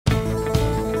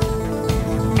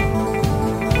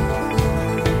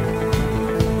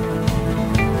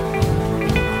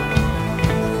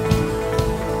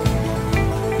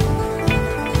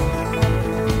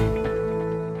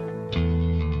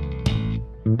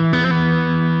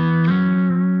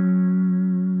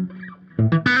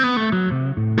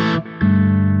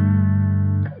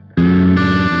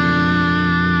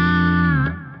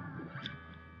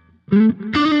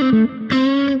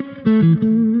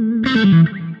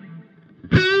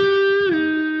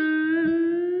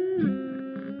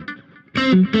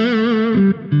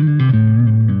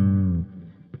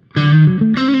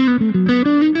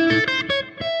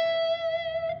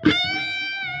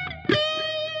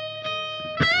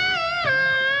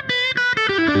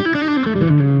Hey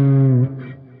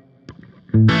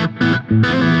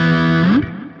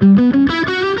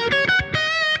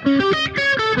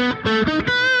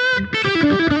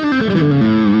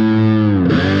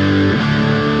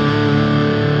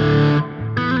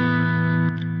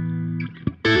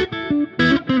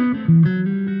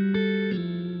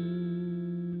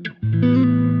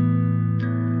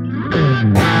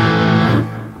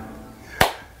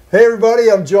everybody,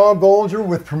 I'm John Bollinger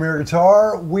with Premier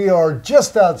Guitar. We are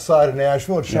just outside of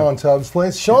Nashville at Sean Tubbs'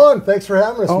 place. Sean, thanks for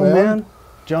having us, man. Oh man,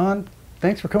 John,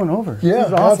 thanks for coming over. Yeah, this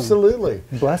is awesome. absolutely.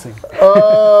 Blessing.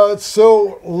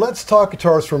 So let's talk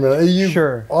guitars for a minute.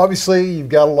 Sure. Obviously, you've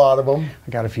got a lot of them.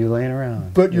 I got a few laying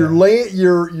around. But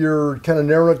you're kind of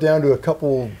narrowing it down to a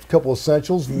couple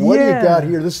essentials. What do you got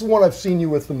here? This is one I've seen you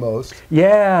with the most.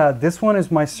 Yeah, this one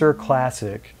is my Suhr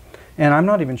Classic. And I'm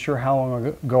not even sure how long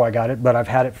ago I got it, but I've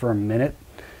had it for a minute.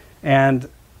 And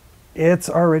it's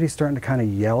already starting to kind of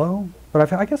yellow.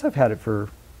 But I guess I've had it for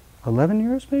 11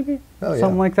 years maybe? Oh, yeah.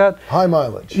 Something like that. High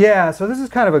mileage. Yeah, so this is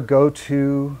kind of a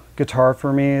go-to guitar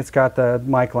for me. It's got the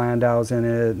Mike Landau's in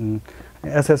it and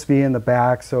SSV in the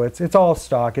back. So it's all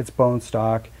stock, it's bone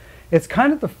stock. It's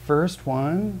kind of the first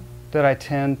one that I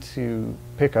tend to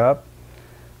pick up.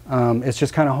 It's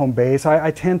just kind of home base.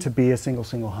 I tend to be a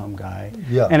single hum guy.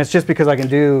 Yeah. And it's just because I can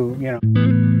do, you know,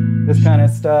 this kind of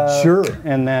stuff. Sure.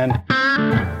 And then,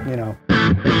 you know.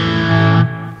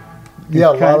 Yeah,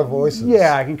 a lot of voices.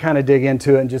 Yeah, I can kind of dig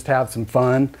into it and just have some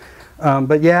fun.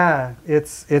 But yeah,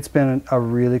 it's been a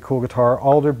really cool guitar.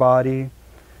 Alder body.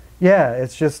 Yeah,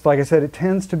 it's just, like I said, it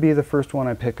tends to be the first one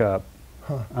I pick up.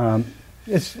 Huh.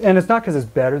 It's not because it's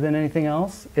better than anything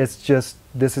else. It's just,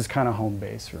 this is kind of home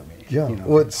base for me. Yeah, you know?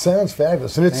 well, it sounds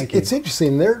fabulous, and it's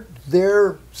interesting.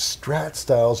 Their Strat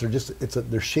styles are just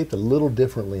they're shaped a little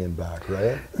differently in back,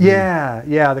 right? Yeah,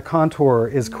 yeah. The contour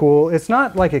is cool. It's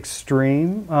not like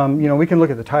extreme. You know, we can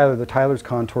look at the Tyler. The Tyler's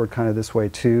contoured kind of this way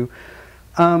too.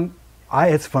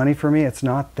 It's funny for me. It's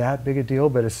not that big a deal,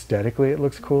 but aesthetically, it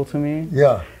looks cool to me.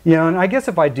 Yeah. You know, and I guess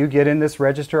if I do get in this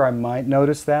register, I might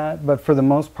notice that. But for the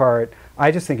most part,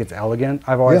 I just think it's elegant.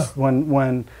 I've always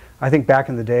when I think back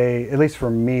in the day, at least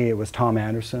for me, it was Tom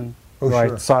Anderson who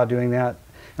I saw doing that,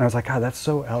 and I was like, God, that's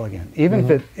so elegant. Even if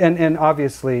it, and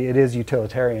obviously it is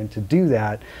utilitarian to do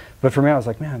that, but for me, I was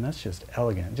like, man, that's just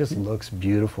elegant. It just looks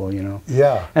beautiful, you know.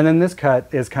 Yeah. And then this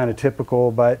cut is kind of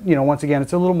typical, but you know, once again,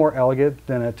 it's a little more elegant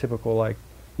than a typical like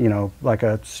a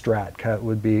Strat cut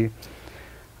would be.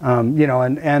 You know,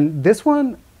 and this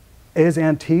one is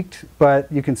antiqued,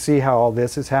 but you can see how all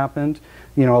this has happened.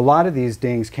 You know, a lot of these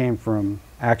dings came from,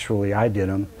 actually, I did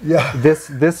them. Yeah.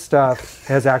 This stuff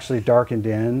has actually darkened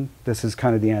in. This is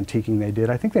kind of the antiquing they did.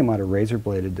 I think they might have razor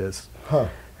bladed this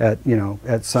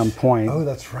at some point. Oh,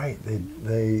 that's right. They do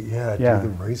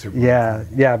the razor blade.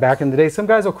 Yeah, back in the day. Some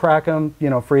guys will crack them, you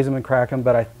know, freeze them and crack them,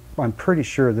 but I'm pretty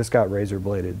sure this got razor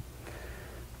bladed.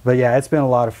 But yeah, it's been a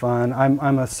lot of fun.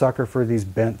 I'm a sucker for these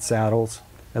bent saddles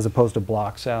as opposed to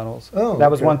block saddles. Oh, that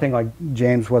was one thing, like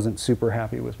James wasn't super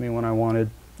happy with me when I wanted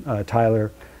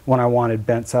Tyler, when I wanted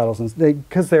bent saddles, and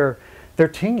because they're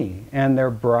tingy and they're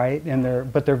bright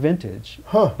and but they're vintage,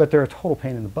 but they're a total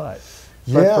pain in the butt.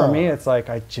 But for me, it's like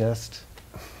I just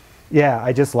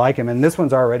like them, and this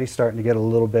one's already starting to get a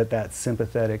little bit that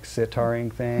sympathetic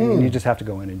sitaring thing, and you just have to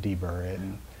go in and deburr it,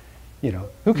 and you know,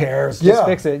 who cares? Just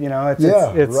fix it. You know, it's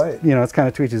right. You know, it's kind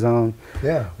of to each his own.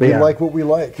 Yeah, we like what we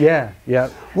like. Yeah,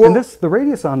 yeah. Well, and the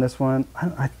radius on this one,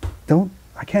 I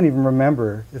can't even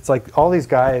remember. It's like all these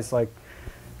guys, like,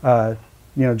 you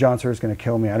know, John Suhr is going to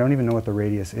kill me. I don't even know what the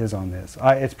radius is on this.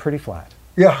 It's pretty flat.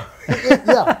 Yeah,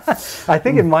 yeah. I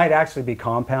think it might actually be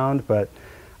compound, but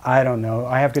I don't know.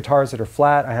 I have guitars that are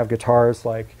flat. I have guitars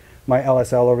like my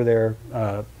LSL over there.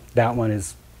 That one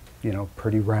is, you know,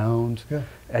 pretty round. Yeah.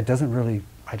 It doesn't really,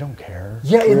 I don't care.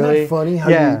 Yeah, isn't that funny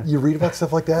how you read about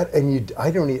stuff like that, and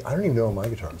I don't even know my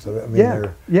guitars. So, I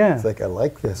mean, it's like, I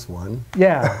like this one.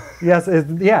 Yeah, yes,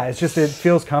 it's just, it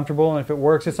feels comfortable, and if it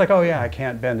works, it's like, oh yeah, I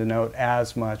can't bend a note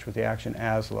as much with the action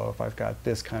as low if I've got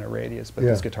this kind of radius, but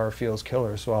this guitar feels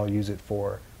killer, so I'll use it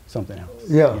for something else.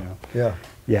 Yeah, you know?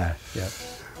 yeah. Yeah.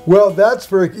 Well, that's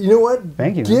very, you know what?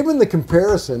 Thank you. Given the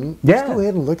comparison, let's go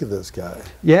ahead and look at this guy.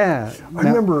 Yeah. I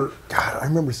remember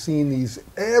seeing these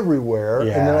everywhere,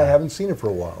 and then I haven't seen it for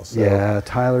a while. So yeah,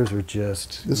 Tyler's are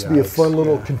just, this would be a fun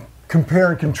little compare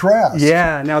and contrast.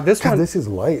 Yeah, now this one. This is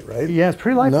light, right? Yeah, it's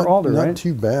pretty light for alder, right? Not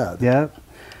too bad. Yeah.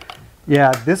 Yeah,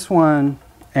 this one,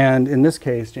 and in this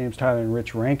case, James Tyler and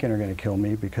Rich Rankin are going to kill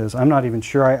me because I'm not even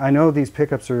sure. I know these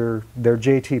pickups they're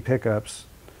JT pickups.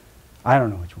 I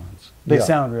don't know which ones. They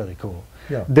sound really cool.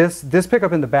 Yeah. This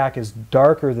pickup in the back is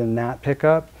darker than that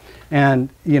pickup, and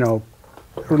you know,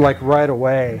 like right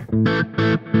away.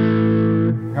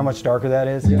 How much darker that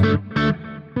is?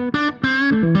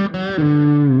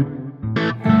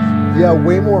 Yeah,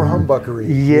 way more humbuckery.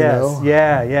 Yes, you know?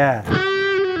 yeah.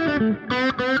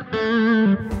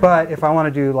 But if I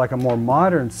want to do like a more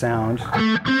modern sound,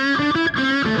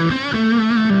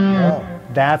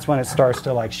 that's when it starts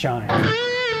to like shine.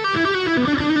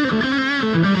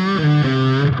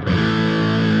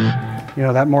 You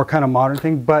know, that more kind of modern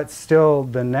thing, but still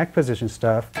the neck position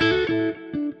stuff. God,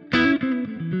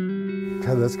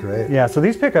 that's great. Yeah, so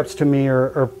these pickups to me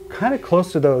are kind of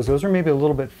close to those. Those are maybe a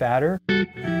little bit fatter.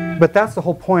 But that's the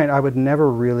whole point. I would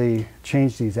never really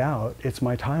change these out. It's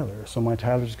my Tyler. So my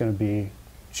Tyler's going to be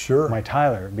my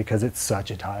Tyler because it's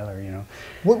such a Tyler, you know.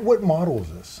 What model is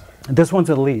this? This one's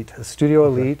Elite, a Studio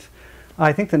Elite.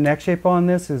 I think the neck shape on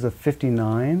this is a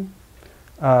 59.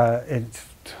 It's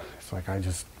like,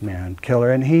 man,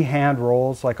 killer. And he hand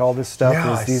rolls like all this stuff.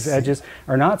 Yeah, these edges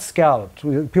are not scalloped.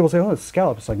 People say, oh, it's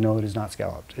scalloped. It's like, no, it is not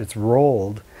scalloped. It's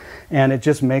rolled. And it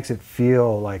just makes it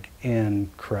feel like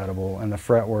incredible. And the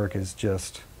fretwork is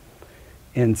just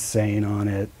insane on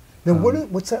it. Now,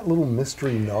 what's that little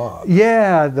mystery knob?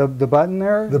 Yeah, the button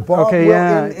there. The button. Okay,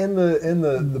 well, yeah. in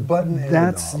the button. And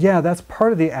That's the knob. yeah. That's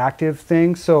part of the active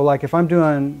thing. So like if I'm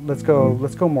doing, let's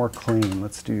go more clean.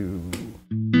 Let's do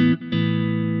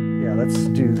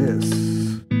this.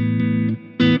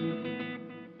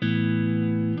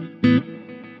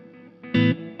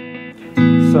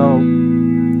 So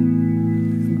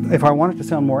if I want it to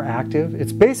sound more active,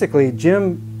 it's basically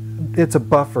it's a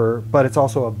buffer, but it's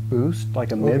also a boost,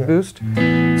 like a mid boost.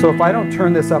 So if I don't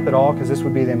turn this up at all, because this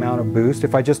would be the amount of boost,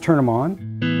 if I just turn them on.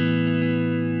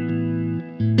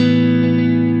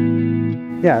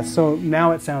 Yeah, so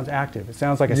now it sounds active. It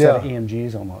sounds like a set of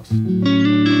EMGs almost.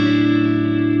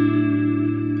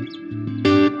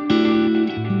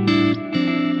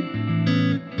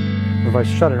 If I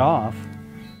shut it off,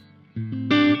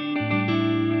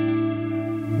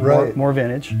 more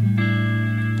vintage.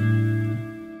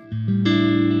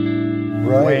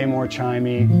 Way more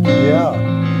chimey. Yeah.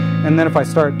 And then if I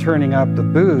start turning up the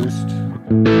boost,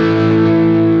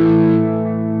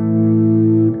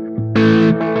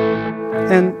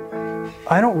 and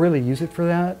I don't really use it for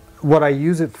that. What I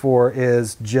use it for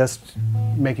is just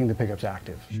making the pickups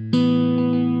active.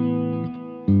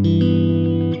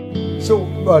 So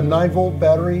 9-volt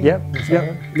battery? Yep.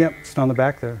 It's on the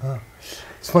back there.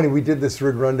 It's funny, we did this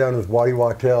rig rundown with Waddy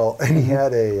Wachtel, and he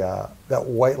had that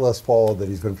white Les Paul that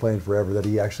he's been playing forever that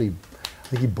he actually, I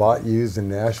think he bought used in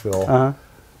Nashville.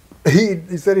 He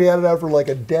said he had it out for like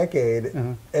a decade,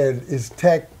 and his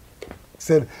tech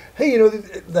said, hey, you know,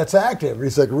 that's active.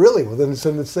 He's like, really? Well, then it's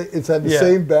had the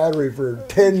same battery for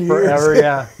 10 years. Forever,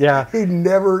 yeah. He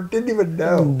didn't even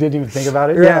know. Didn't even think about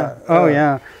it? Yeah. Oh,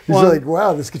 yeah. He's like,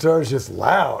 wow, this guitar is just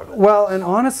loud. Well, and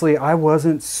honestly, I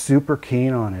wasn't super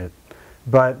keen on it.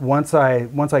 But once I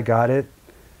got it,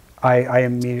 I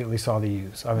immediately saw the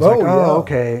use. I was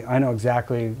okay, I know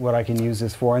exactly what I can use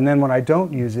this for. And then when I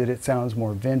don't use it, it sounds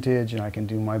more vintage and I can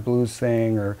do my blues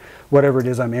thing or whatever it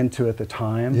is I'm into at the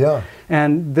time. Yeah.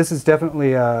 And this is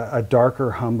definitely a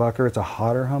darker humbucker. It's a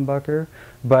hotter humbucker.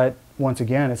 But once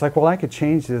again, it's like, well, I could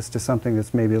change this to something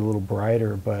that's maybe a little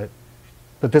brighter, but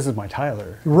this is my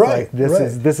Tyler. Right. Like,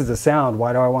 this is a sound.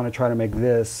 Why do I want to try to make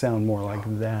this sound more like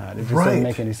that? It just doesn't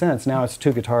make any sense. Now it's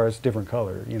two guitars, different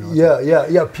color. You know.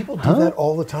 Yeah. People do that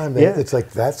all the time. It's like,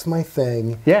 that's my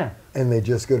thing. Yeah. And they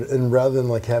just go to, and rather than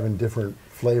like having different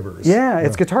flavors. Yeah,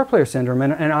 it's guitar player syndrome,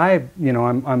 and I, you know,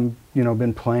 I'm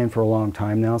been playing for a long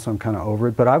time now, so I'm kind of over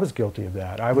it. But I was guilty of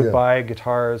that. I would buy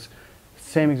guitars,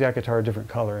 same exact guitar, different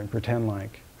color, and pretend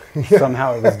like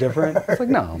somehow it was different. It's like,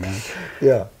 no, man.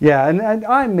 Yeah, and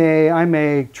I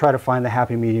may try to find the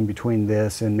happy medium between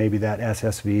this and maybe that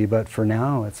SSV, but for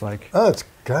now, it's like, it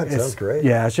sounds great.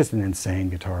 Yeah, it's just an insane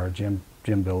guitar. Jim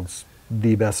builds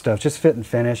the best stuff, just fit and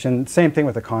finish, and same thing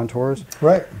with the contours.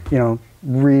 Right. You know,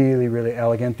 really, really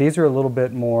elegant. These are a little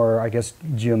bit more, I guess,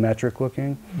 geometric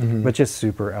looking, but just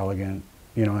super elegant.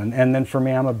 You know, and then for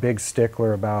me, I'm a big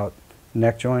stickler about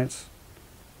neck joints.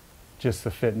 Just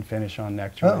the fit and finish on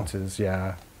neck joints is,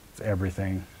 it's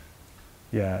everything.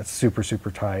 Yeah, it's super, super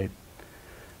tight.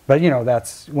 But, you know,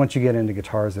 that's, once you get into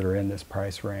guitars that are in this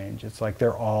price range, it's like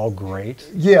they're all great.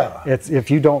 Yeah.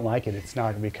 If you don't like it, it's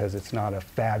not because it's not a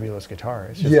fabulous guitar.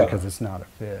 It's just because it's not a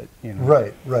fit, you know.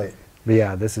 Right. But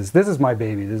yeah, this is my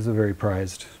baby. This is a very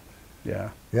prized, Yeah,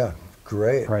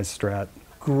 great. Prized Strat.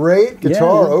 great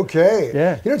guitar. Yeah. Okay.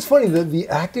 Yeah. You know, it's funny, the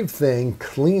active thing,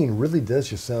 clean, really does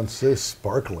just sound so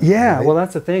sparkly. Yeah, right? well,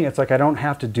 that's the thing. It's like I don't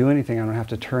have to do anything. I don't have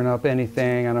to turn up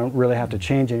anything. I don't really have to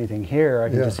change anything here. I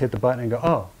can just hit the button and go,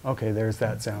 oh, okay, there's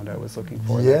that sound I was looking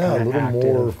for. Yeah, That a little active.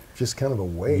 more, just kind of a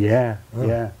weight. Yeah, Oh,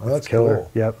 yeah. well, that's It's killer.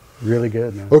 cool. Yep, really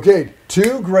good, man. Okay,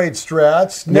 2 great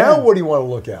Strats. Now, Yeah. what do you want to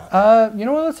look at? You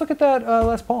know what? Let's look at that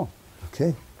Les Paul.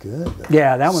 Okay, good.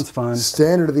 Yeah, that one's fun.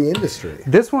 Standard of the industry.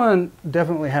 This one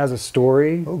definitely has a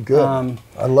story. Oh, good.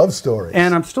 I love stories.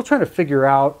 And I'm still trying to figure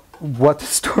out what the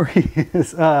story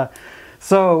is.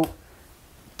 So,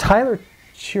 Tyler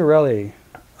Chiarelli,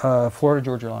 Florida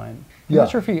Georgia Line. I'm Yeah.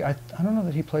 not sure if I don't know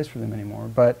that he plays for them anymore,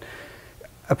 but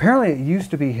apparently it used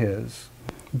to be his.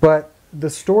 But the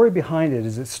story behind it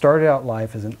is it started out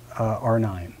life as an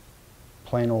R9,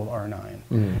 plain old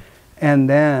R9. And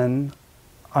then,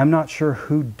 I'm not sure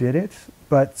who did it,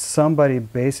 but somebody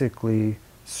basically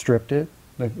stripped it,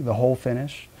 the whole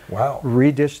finish. Wow.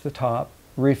 Redished the top,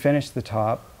 refinished the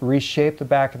top, reshaped the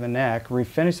back of the neck,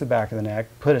 refinished the back of the neck,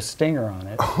 put a stinger on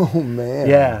it. Oh, man.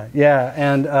 Yeah, yeah,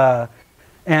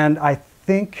 and I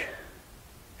think,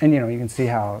 and you know, you can see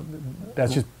how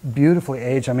that's just beautifully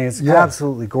aged. I mean, it's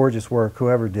absolutely gorgeous work.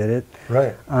 Whoever did it.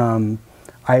 Right.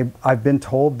 I've been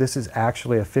told this is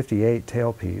actually a '58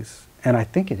 tailpiece, and I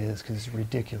think it is because it's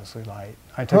ridiculously light.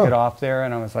 I took it off there,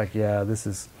 and I was like, yeah, this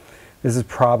is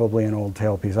probably an old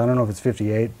tailpiece. I don't know if it's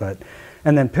 '58, but,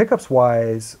 and then pickups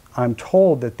wise, I'm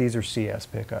told that these are CS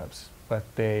pickups, but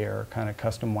they are kind of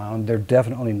custom wound. They're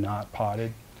definitely not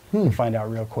potted. You find out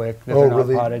real quick that they're not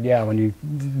really? potted. Yeah, when you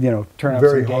turn up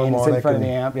Very some gains in harmonic front of the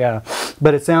amp. Yeah,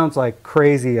 but it sounds like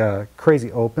crazy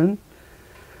open.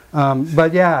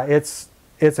 But yeah, it's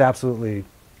absolutely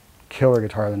killer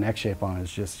guitar. The neck shape on it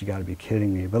is just, you got to be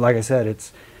kidding me. But like I said,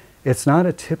 it's not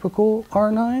a typical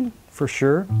R9 for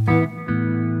sure.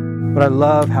 But I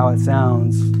love how it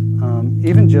sounds,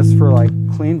 even just for like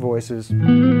clean voices.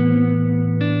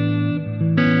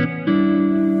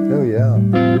 Oh, yeah.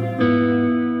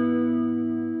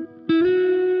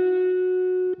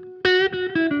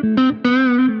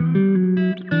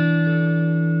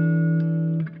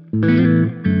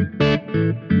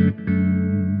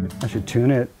 I should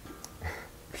tune it.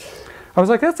 I was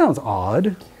like, that sounds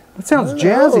odd. That sounds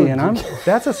jazzy, and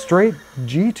that's a straight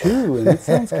G2, and it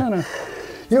sounds kind of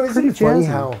Isn't pretty it funny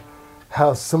jazzy.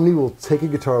 how somebody will take a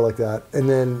guitar like that and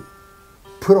then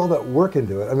put all that work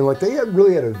into it? I mean, like, they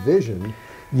really had a vision,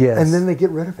 Yes. and then they get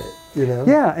rid of it, you know?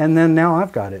 Yeah, and then now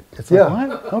I've got it. It's like,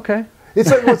 what? Okay. It's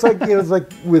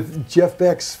like with Jeff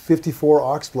Beck's '54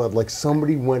 Oxblood. Like,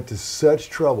 somebody went to such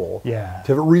trouble to have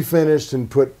it refinished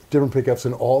and put different pickups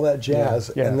and all that jazz,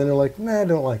 and then they're like, nah, I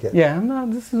don't like it. Yeah,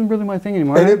 this isn't really my thing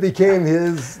anymore. And it became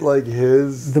his thing.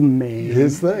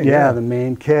 Yeah, the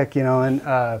main kick, and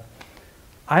I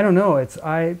don't know.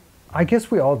 I guess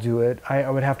we all do it. I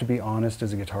would have to be honest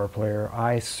as a guitar player.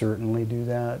 I certainly do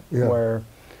that, where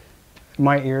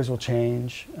my ears will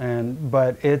change,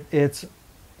 but it's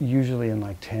usually in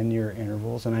like 10-year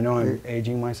intervals, and I know I'm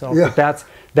aging myself, but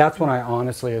that's when I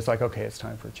honestly, it's like, okay, it's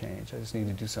time for a change. I just need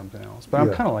to do something else. But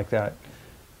I'm kind of like that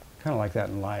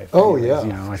in life. Oh, anyways,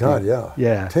 yeah. I God, think,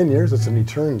 yeah. 10 years, it's an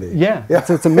eternity. Yeah,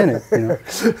 it's a minute,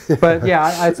 But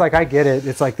yeah, it's like, I get it.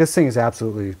 It's like, this thing is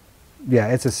absolutely,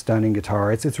 it's a stunning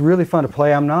guitar. It's really fun to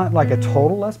play. I'm not like a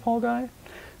total Les Paul guy,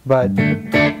 but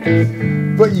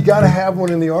you got to have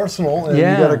one in the arsenal, and you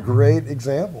got a great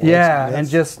example. And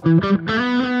just,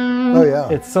 oh yeah,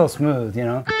 it's so smooth,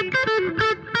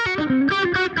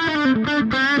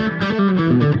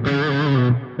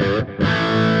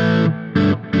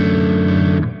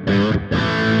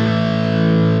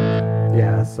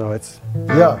 Yeah, so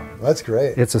that's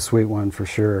great. It's a sweet one for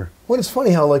sure. Well, it's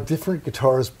funny how like different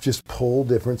guitars just pull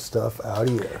different stuff out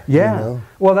of you. Yeah. You know?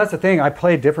 Well, that's the thing. I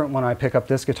play different when I pick up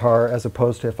this guitar as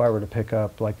opposed to if I were to pick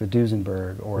up like the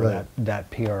Duesenberg or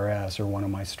that PRS or one of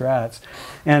my Strats.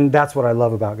 And that's what I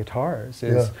love about guitars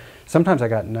is sometimes I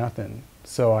got nothing.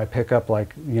 So I pick up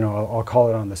like, I'll call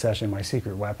it on the session my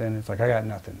secret weapon. It's like, I got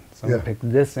nothing. So I'm going to pick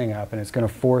this thing up and it's going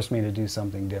to force me to do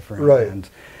something different. Right. And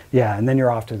then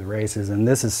you're off to the races. And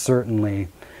this is certainly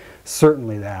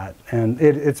that. And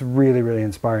it's really, really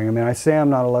inspiring. I mean, I say I'm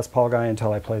not a Les Paul guy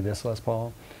until I play this Les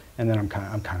Paul. And then I'm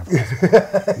kind of a Les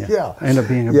Paul. I end up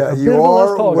being a bit of a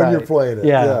Les Paul when guy. you're playing it.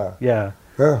 Yeah.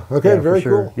 Okay, very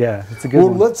cool. Yeah, it's a good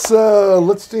one. Well,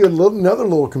 let's do another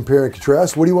little compare and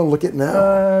contrast. What do you want to look at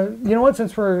now? You know what?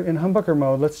 Since we're in humbucker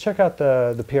mode, let's check out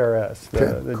the PRS,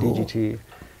 the cool. DGT.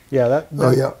 Yeah,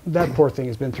 that poor thing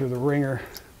has been through the ringer.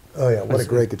 Oh yeah, what a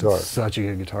great guitar! Such a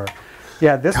good guitar.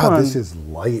 Yeah, this God, one. this is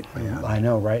light, man. I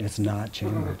know, right? It's not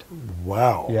chambered.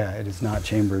 Wow. Yeah, it is not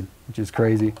chambered, which is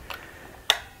crazy.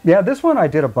 Yeah, this one I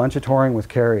did a bunch of touring with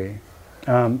Kerry.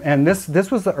 And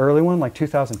this was the early one, like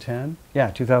 2010.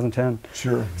 Yeah, 2010.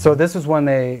 Sure. So this is when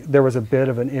there was a bit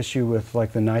of an issue with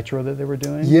like the nitro that they were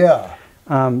doing. Yeah.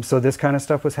 So this kind of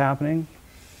stuff was happening,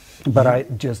 but I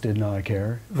just did not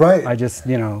care. Right. I just,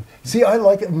 you know. See, I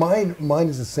like it. Mine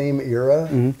is the same era,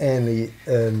 Mhm.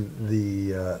 and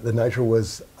the nitro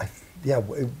was,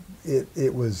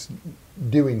 it was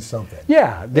doing something.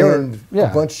 Yeah,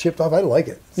 A bunch chipped off. I like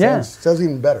it. Sounds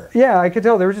even better. Yeah, I could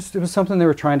tell it was something they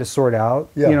were trying to sort out.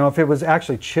 Yeah. You know, if it was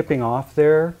actually chipping off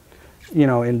there, you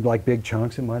know, in like big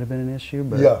chunks, it might have been an issue.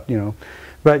 But Yeah. you know,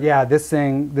 but yeah, this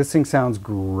thing sounds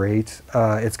great.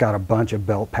 It's got a bunch of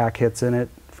belt pack hits in it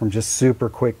from just super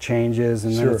quick changes,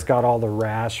 and then Sure. it's got all the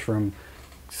rash from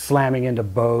slamming into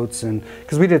boats, and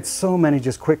because we did so many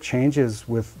just quick changes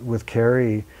with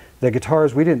Kerry, the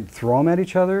guitars we didn't throw them at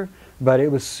each other, but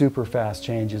it was super fast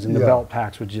changes, and the Yeah. belt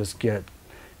packs would just get,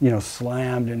 you know,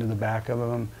 slammed into the back of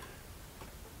them.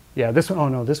 Yeah, this one, oh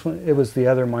no, this one, it was the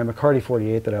other, my McCarty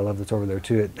 48 that I love that's over there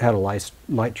too. It had a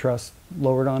light truss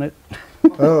lowered on it.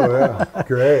 Oh yeah,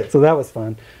 great. So that was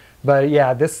fun. But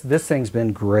yeah, this thing's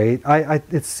been great.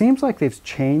 It seems like they've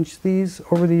changed these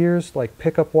over the years, like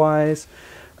pickup wise,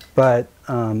 but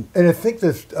And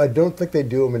I don't think they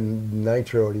do them in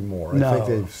nitro anymore. No. I think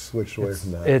they've switched away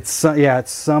from that.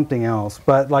 it's something else.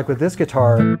 But like with this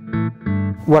guitar,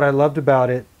 what I loved about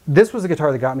it, this was the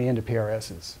guitar that got me into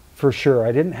PRSs for sure.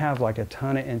 I didn't have like a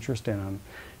ton of interest in them,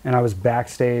 and I was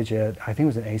backstage at, I think it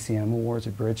was an ACM Awards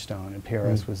at Bridgestone, and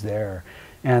PRS was there,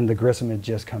 and the Grissom had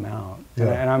just come out,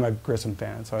 and I'm a Grissom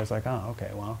fan, so I was like, oh,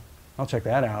 okay, well, I'll check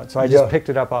that out. So I just picked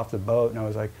it up off the boat, and I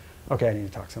was like, okay, I need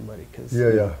to talk to somebody, because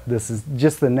this is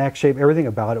just the neck shape, everything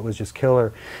about it was just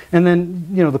killer. And then,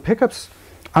 you know, the pickups,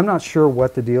 I'm not sure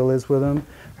what the deal is with them,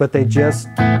 but they just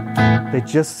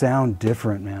sound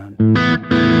different, man.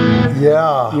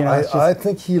 Yeah, You know, it's I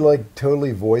think he like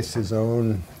totally voiced his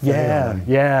own thing.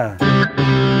 Yeah.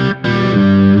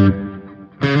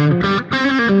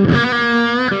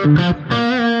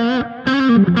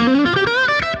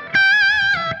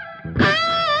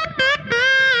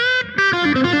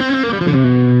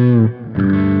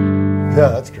 Yeah,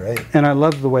 that's great. And I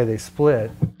love the way they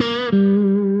split.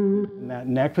 In that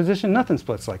neck position, nothing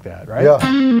splits like that, right? Yeah.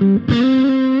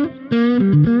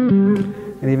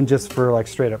 And even just for like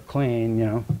straight up clean, you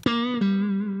know.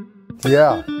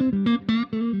 Yeah.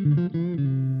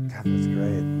 God, that's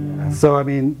great. So I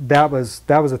mean, that was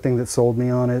a thing that sold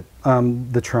me on it.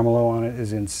 The tremolo on it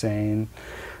is insane.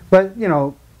 But you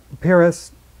know, PRS,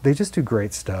 they just do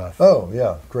great stuff. Oh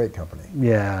yeah, great company.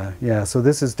 Yeah. So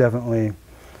this is definitely,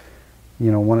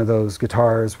 you know, one of those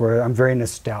guitars where I'm very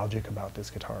nostalgic about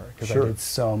this guitar, because I did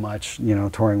so much, you know,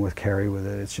 touring with Kerry with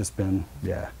it. It's just been,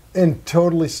 And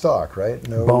totally stock, right?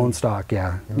 No bone stock,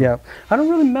 yeah. I don't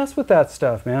really mess with that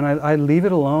stuff, man. I leave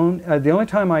it alone. The only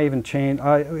time I even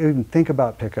think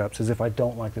about pickups is if I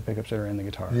don't like the pickups that are in the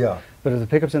guitar. Yeah. But if the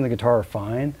pickups in the guitar are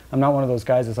fine, I'm not one of those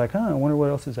guys that's like, I wonder what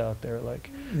else is out there.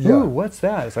 Like, ooh, what's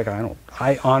that? It's like,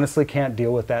 I honestly can't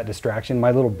deal with that distraction.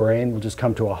 My little brain will just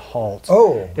come to a halt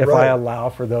if I allow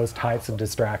for those types of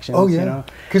distractions. Oh yeah. You know?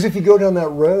 Because if you go down that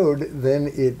road, then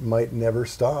it might never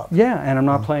stop. Yeah, and I'm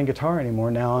not playing guitar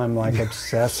anymore. Now I'm like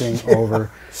obsessing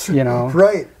over, you know.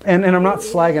 Right. And I'm not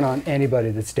slagging on anybody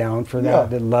that's down for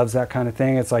that, that loves that kind of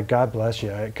thing. It's like, God bless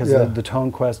you, because the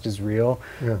tone quest is real.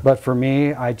 Yeah. But for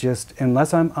me, I just,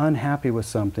 unless I'm unhappy with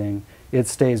something, it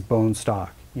stays bone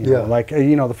stock. You know? Like,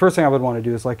 you know, the first thing I would want to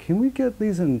do is like, can we get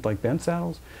these in like bent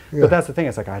saddles? But that's the thing.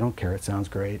 It's like, I don't care. It sounds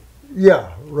great.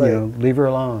 Yeah, right. You know, leave her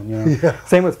alone. You know,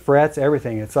 same with frets,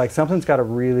 everything. It's like something's got to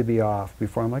really be off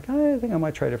before I'm like, I think I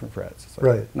might try different frets. It's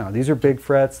like, no, these are big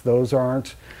frets. Those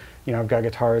aren't. You know, I've got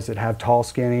guitars that have tall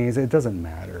skinnies. It doesn't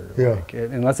matter. Like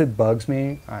unless it bugs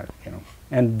me, you know,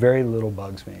 and very little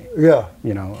bugs me. Yeah.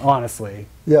 You know, honestly.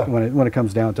 Yeah. When it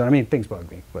comes down to, I mean, things bug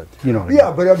me, but you know what I mean.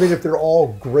 Yeah, but I mean, if they're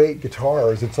all great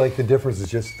guitars, it's like the difference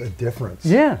is just a difference.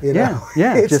 Yeah. You know?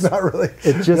 It's not really.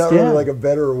 It's just not really like a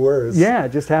better or worse. Yeah,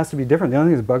 it just has to be different. The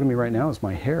only thing that's bugging me right now is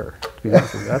my hair. To be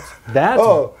honest with you,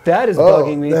 that is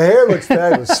bugging me. The hair looks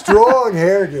fabulous. Strong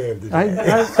hair game today.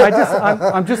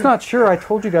 I'm just not sure. I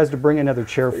told you guys to bring another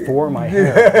chair for my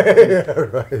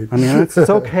hair. Right. I mean, it's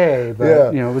okay,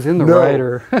 but you know, it was in the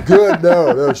writer. Good,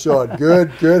 no, Sean. Good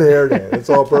hair day.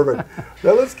 It's all perfect.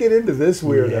 Now let's get into this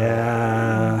weirdo.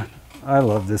 Yeah, I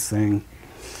love this thing.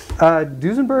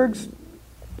 Duesenbergs.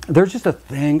 There's just a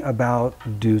thing about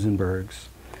Duesenbergs.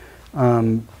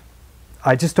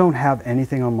 I just don't have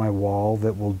anything on my wall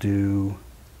that will do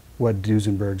what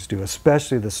Duesenbergs do,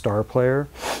 especially the star player.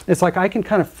 It's like I can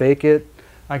kind of fake it.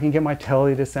 I can get my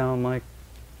telly to sound like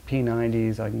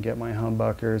P90s. I can get my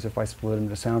humbuckers if I split them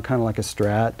to sound kind of like a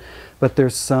Strat. But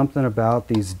there's something about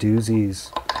these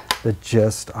doozies that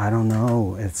just, I don't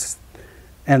know.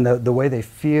 And the way they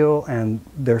feel, and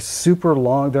they're super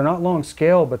long. They're not long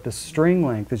scale, but the string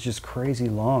length is just crazy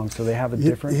long, so they have a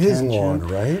different tension. It is long,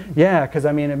 right? Yeah, because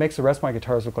I mean, it makes the rest of my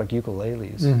guitars look like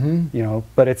ukuleles, you know,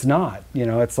 but it's not. You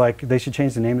know, it's like they should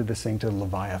change the name of this thing to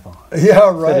Leviathan.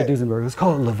 Yeah, right. Instead of Duesenberg, let's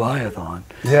call it Leviathan.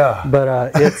 Yeah.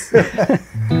 But it's,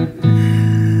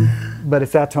 but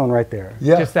it's that tone right there.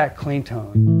 Yeah. Just that clean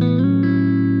tone.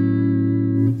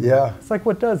 Yeah. It's like,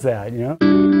 what does that, you know?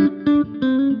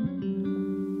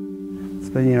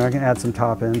 But, you know, I can add some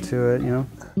top end to it, you know.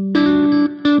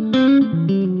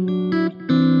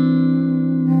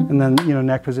 And then, you know,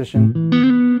 neck position.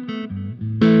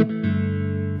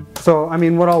 So, I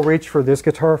mean, what I'll reach for this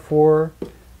guitar for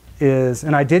is,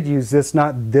 and I did use this,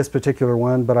 not this particular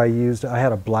one, but I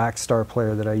had a black star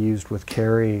player that I used with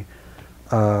Carrie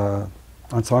on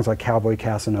songs like Cowboy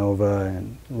Casanova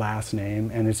and Last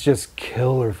Name, and it's just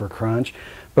killer for crunch.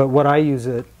 But what I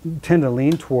tend to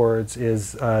lean towards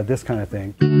is this kind of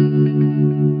thing.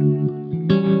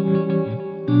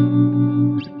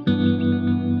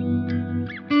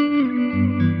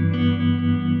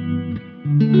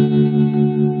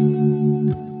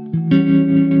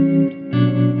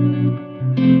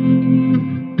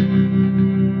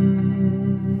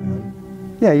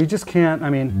 Yeah, you just can't, I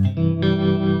mean,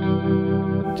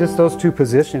 just those two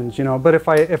positions, you know. But if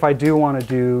I do want to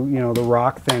do, you know, the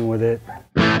rock thing with it,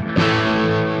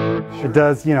 it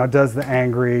does, you know, does the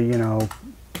angry, you know,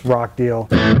 rock deal.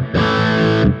 So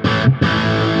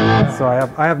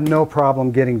I have no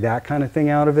problem getting that kind of thing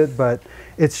out of it, but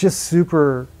it's just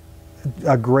a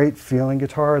great feeling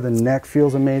guitar. The neck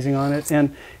feels amazing on it,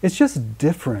 and it's just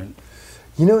different.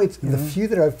 You know, it's the few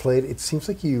that I've played. It seems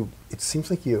like you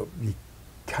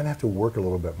kind of have to work a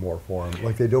little bit more for them.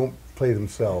 Like they don't play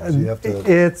themselves. You have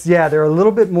to. Yeah, they're a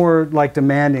little bit more like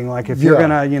demanding. Like if you're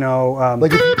gonna, you know,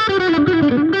 like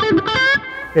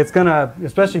it's gonna,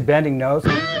 especially bending notes.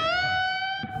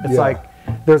 It's like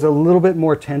there's a little bit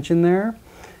more tension there.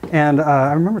 And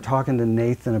I remember talking to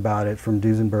Nathan about it from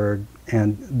Duesenberg,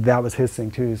 and that was his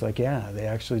thing too. He's like, yeah, they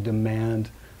actually demand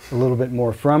a little bit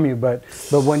more from you, but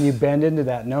when you bend into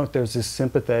that note, there's this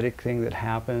sympathetic thing that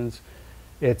happens.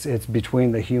 It's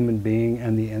between the human being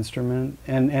and the instrument,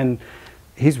 and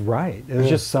he's right. There's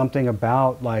just something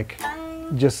about like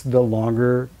just the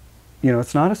longer, you know,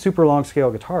 it's not a super long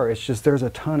scale guitar. It's just there's a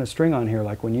ton of string on here.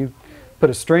 Like when you put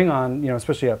a string on, you know,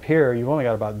 especially up here, you've only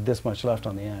got about this much left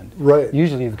on the end. Right.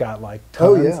 Usually you've got like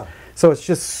tons. Oh yeah. So it's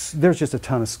just, there's just a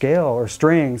ton of scale or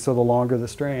string, so the longer the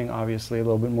string, obviously a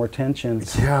little bit more tension.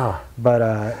 Yeah. But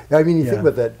I mean, you think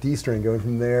about that D string going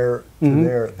from there to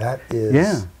there, that is...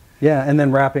 Yeah. Yeah, and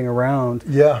then wrapping around.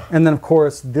 Yeah. And then of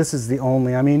course, this is the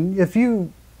only, I mean, if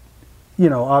you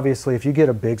know, obviously if you get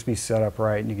a Bigsby set up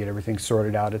right and you get everything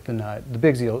sorted out at the nut, the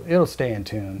Bigsby, it'll stay in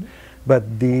tune.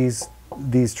 But these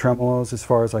tremolos, as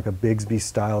far as like a Bigsby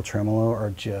style tremolo,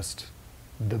 are just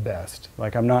the best.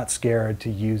 Like I'm not scared to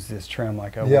use this trem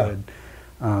like I would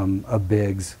a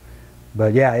Biggs.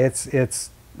 But yeah,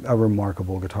 it's a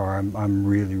remarkable guitar. I'm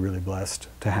really, really blessed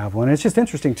to have one. It's just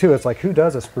interesting too. It's like, who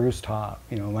does a spruce top?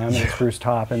 You know, laminate spruce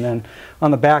top, and then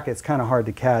on the back it's kind of hard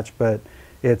to catch, but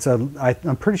it's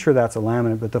I'm pretty sure that's a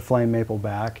laminate, but the flame maple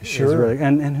back is really,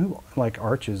 and who like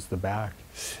arches the back?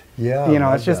 Yeah, you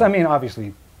know, it's just, I mean,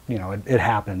 obviously, you know, it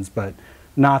happens, but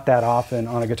not that often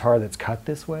on a guitar that's cut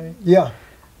this way. Yeah.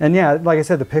 And yeah, like I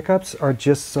said, the pickups are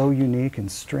just so unique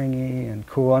and stringy and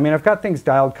cool. I mean, I've got things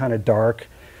dialed kind of dark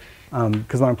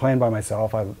because when I'm playing by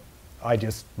myself, I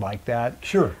just like that.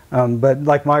 Sure. But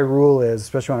like my rule is,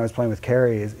 especially when I was playing with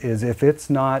Carrie, is if it's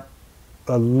not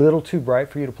a little too bright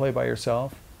for you to play by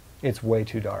yourself, it's way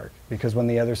too dark. Because when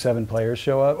the other 7 players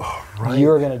show up,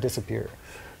 you're going to disappear.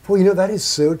 Well, you know, that is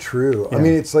so true. Yeah. I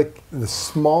mean, it's like the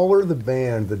smaller the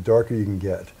band, the darker you can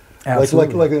get.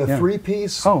 Absolutely. Like in a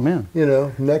 3-piece, oh man, you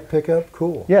know, neck pickup,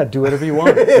 cool. Yeah, do whatever you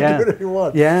want. Do whatever you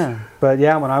want. Yeah, but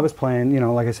yeah, when I was playing, you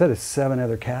know, like I said, it's 7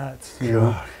 other cats, you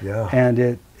know, and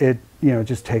it you know,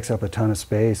 just takes up a ton of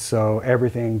space, so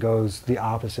everything goes the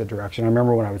opposite direction. I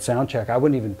remember when I would sound check, I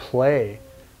wouldn't even play.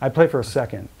 I'd play for a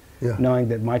second, knowing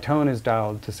that my tone is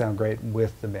dialed to sound great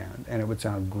with the band, and it would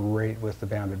sound great with the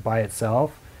band, but by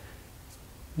itself,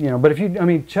 you know. But if you, I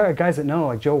mean, check guys that know,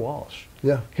 like Joe Walsh.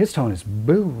 Yeah. His tone is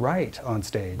boo right on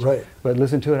stage. Right. But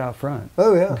listen to it out front.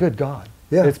 Oh yeah. Good God.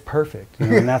 Yeah. It's perfect. You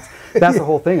know, and that's the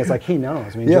whole thing. It's like he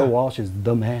knows. I mean, Yeah. Joe Walsh is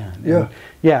the man. And Yeah.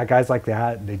 yeah, guys like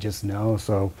that, they just know.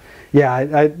 So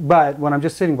yeah, but when I'm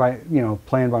just sitting by, you know,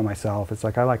 playing by myself, it's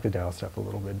like I like to dial stuff a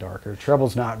little bit darker.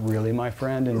 Treble's not really my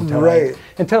friend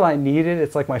until I need it.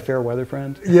 It's like my fair weather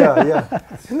friend. Yeah, yeah.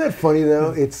 Isn't that funny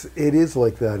though? It is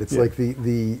like that. It's like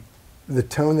the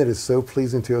tone that is so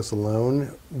pleasing to us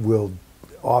alone will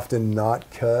often not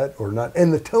cut or not,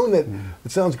 and the tone that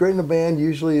it sounds great in a band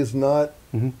usually is not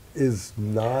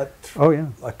Oh yeah,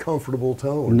 a comfortable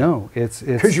tone. No, it's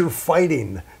because you're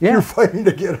fighting. Yeah. You're fighting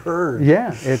to get heard.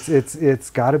 Yeah, it's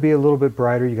got to be a little bit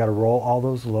brighter. You got to roll all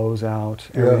those lows out.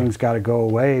 Everything's got to go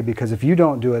away, because if you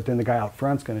don't do it, then the guy out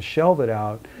front's going to shelve it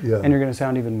out, and you're going to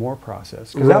sound even more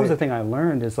processed. Because that was the thing I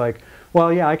learned is like,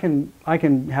 well, yeah, I can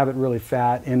have it really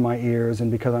fat in my ears, and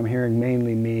because I'm hearing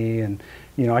mainly me, and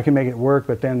you know, I can make it work,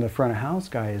 but then the front of house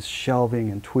guy is shelving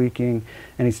and tweaking,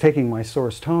 and he's taking my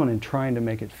source tone and trying to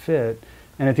make it fit.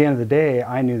 And at the end of the day,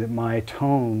 I knew that my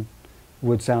tone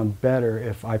would sound better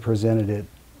if I presented it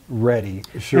ready.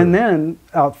 Sure. And then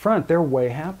out front, they're way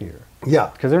happier. Yeah.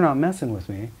 Because they're not messing with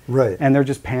me. Right. And they're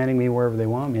just panning me wherever they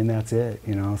want me, and that's it,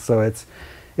 you know. So it's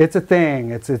a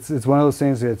thing. It's one of those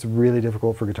things that's really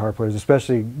difficult for guitar players,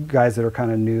 especially guys that are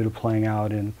kind of new to playing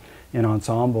out in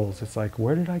ensembles. It's like,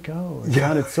 where did I go? It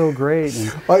sounded so great.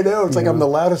 And, I know. It's like I'm the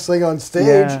loudest thing on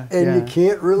stage, and you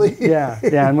can't really. Yeah.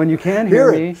 And when you can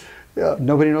hear me,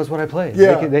 nobody knows what I played.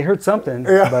 Yeah. They heard something,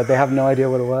 but they have no idea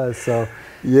what it was. So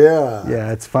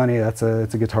yeah, it's funny. It's a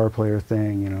guitar player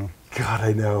thing, you know. God,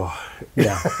 I know.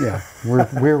 Yeah. We're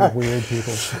weird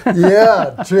people.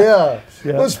 Yeah.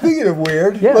 Well, speaking of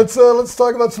weird, let's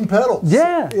talk about some pedals.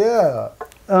 Yeah.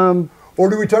 Or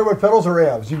do we talk about pedals or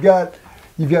amps? You've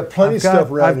got plenty of stuff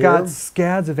around here. I've got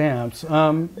scads of amps.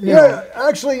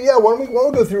 Actually, why don't we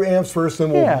go through amps first,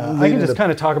 and we'll I can just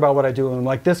kind of talk about what I do. And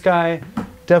like this guy,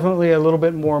 definitely a little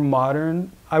bit more modern.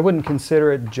 I wouldn't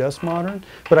consider it just modern,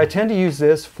 but I tend to use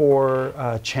this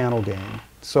for channel gain.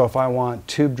 So if I want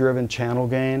tube-driven channel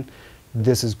gain,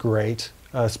 this is great.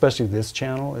 Especially this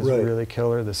channel is really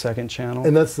killer, the second channel.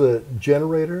 And that's the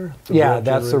generator?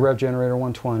 That's the Rev Generator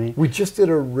 120. We just did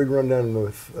a rig rundown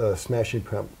with Smashing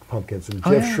Pumpkins, and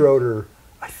Jeff Schroeder,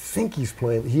 I think he's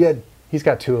playing. He's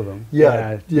got two of them.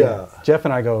 Yeah. Jeff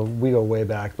and I go way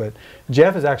back, but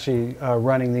Jeff is actually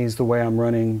running these the way I'm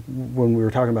running when we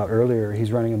were talking about earlier.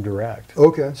 He's running them direct.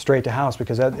 Okay. Straight to house,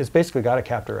 because it's basically got a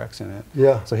Captor X in it.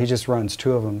 Yeah. So he just runs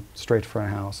two of them straight to front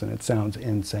of house, and it sounds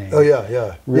insane. Oh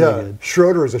yeah. Really good.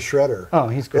 Schroeder is a shredder. Oh,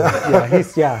 he's good.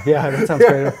 That sounds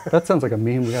great. That sounds like a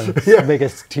meme. We gotta make a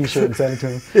T-shirt and send it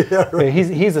to him. Yeah, right. But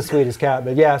he's the sweetest cat.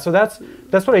 But yeah, so that's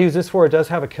what I use this for. It does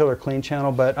have a killer clean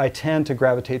channel, but I tend to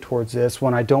gravitate towards this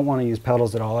when I don't want to use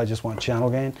pedals at all. I just want channel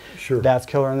gain. Sure. That's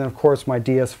killer. And then of course my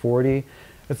DS40.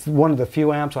 It's one of the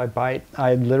few amps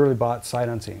I literally bought sight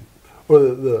unseen.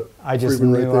 Well, I just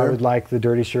knew I would like the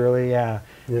Dirty Shirley, and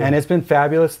it's been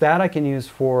fabulous. That I can use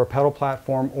for pedal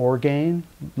platform or gain.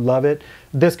 Love it.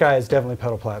 This guy is definitely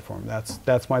pedal platform.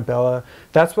 That's my Bella.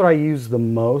 That's what I use the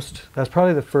most. That's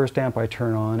probably the first amp I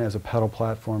turn on as a pedal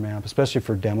platform amp, especially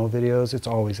for demo videos. It's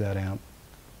always that amp.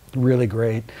 Really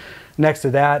great. Next to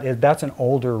that, that's an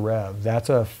older Rev. That's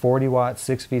a 40 watt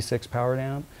 6V6 powered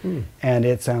amp, and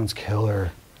it sounds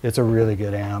killer. It's a really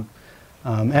good amp.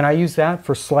 And I use that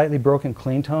for slightly broken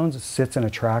clean tones. It sits in a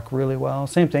track really well.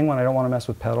 Same thing when I don't want to mess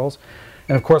with pedals.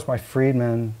 And of course my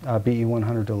Friedman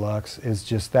BE100 Deluxe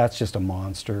that's just a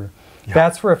monster. Yeah.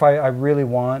 That's for if I really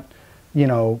want,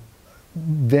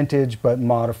 vintage but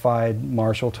modified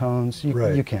Marshall tones.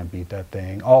 You can't beat that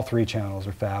thing. All three channels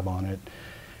are fab on it.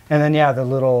 And then that's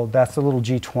the little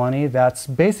G20. That's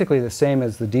basically the same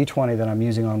as the D20 that I'm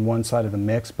using on one side of the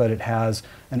mix, but it has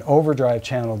an overdrive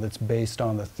channel that's based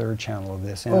on the third channel of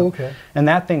this amp. Oh, okay. And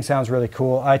that thing sounds really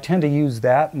cool. I tend to use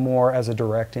that more as a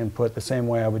direct input, the same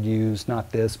way I would use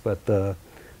not this, but the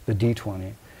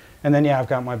D20. And then I've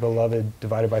got my beloved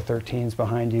divided by 13s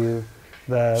behind you.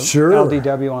 The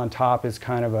LDW on top is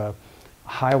kind of a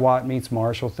high watt meets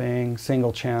Marshall thing,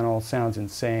 single channel, sounds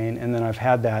insane. And then I've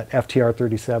had that FTR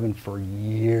 37 for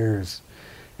years.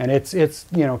 And it's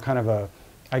kind of a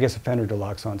Fender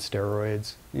Deluxe on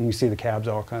steroids. And you see the cabs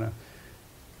all kind of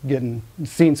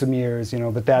seen some years,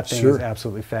 but that thing is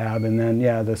absolutely fab. And then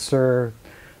the Sir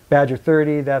Badger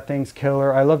 30, that thing's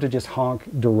killer. I love to just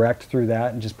honk direct through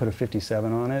that and just put a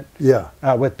 57 on it. Yeah.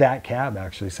 With that cab,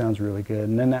 actually, sounds really good.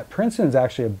 And then that Princeton's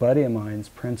actually a buddy of mine's,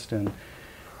 Princeton.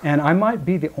 And I might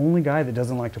be the only guy that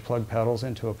doesn't like to plug pedals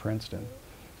into a Princeton,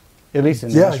 at least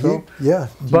in Nashville. You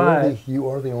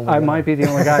are the only guy. I might be the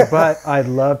only guy, but I'd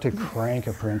love to crank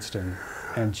a Princeton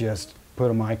and just put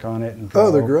a mic on it and Oh,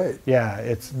 go. they're great.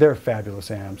 Yeah, they're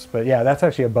fabulous amps. But yeah, that's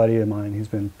actually a buddy of mine. He's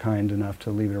been kind enough to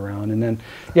leave it around. And then,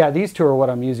 yeah, these two are what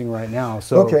I'm using right now.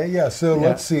 So okay, yeah. So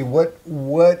let's see what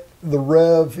the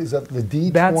Rev is that the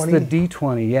D20. That's the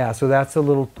D20. Yeah. So that's a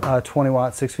little 20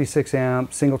 watt 6v6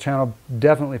 amp, single channel,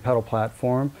 definitely pedal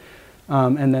platform.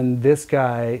 And then this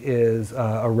guy is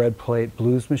a red plate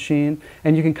blues machine,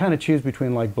 and you can kind of choose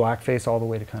between like blackface all the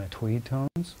way to kind of tweed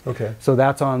tones. Okay. So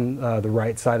that's on the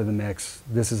right side of the mix.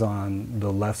 This is on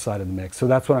the left side of the mix. So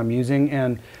that's what I'm using,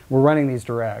 and we're running these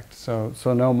direct. So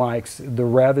no mics. The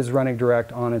Rev is running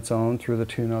direct on its own through the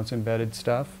 2 notes embedded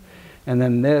stuff, and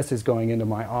then this is going into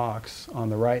my aux on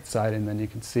the right side, and then you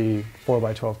can see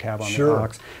 4x12 cab on the aux.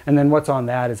 And then what's on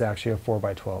that is actually a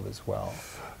 4x12 as well.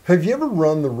 Have you ever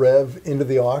run the Rev into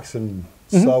the aux and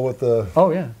saw what the... Oh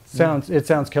yeah, it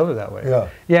sounds killer that way. Yeah.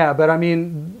 Yeah, but I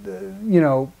mean, you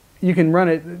know, you can run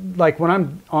it, like when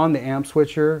I'm on the amp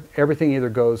switcher, everything either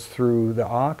goes through the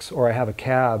aux or I have a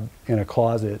cab in a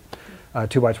closet,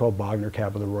 2x12 Bogner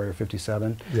cab with a Royer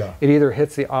 57. Yeah. It either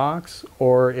hits the aux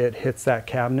or it hits that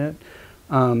cabinet.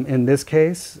 In this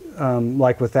case,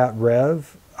 like with that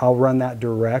Rev, I'll run that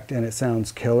direct and it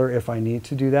sounds killer if I need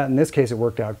to do that. In this case, it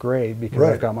worked out great because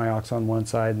I've got my aux on one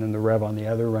side and then the Rev on the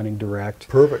other running direct.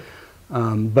 Perfect.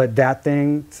 But that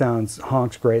thing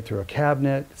honks great through a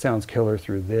cabinet, sounds killer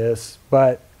through this,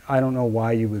 but I don't know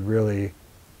why you would really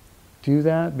do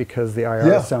that because the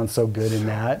IR sounds so good in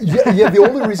that. Yeah, the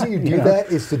only reason you do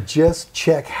that is to just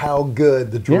check how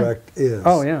good the direct is.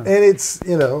 Oh yeah. And it's,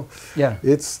 you know, yeah,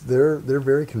 they're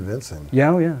very convincing. Yeah,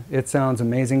 oh yeah, it sounds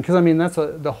amazing because I mean that's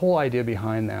the whole idea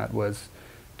behind that was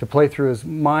to play through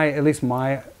at least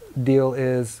my deal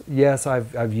is, yes,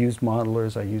 I've used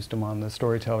modelers. I used them on the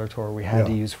Storyteller tour. We had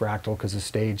to use Fractal because the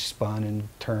stage spun and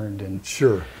turned and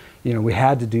you know, we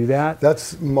had to do that.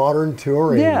 That's modern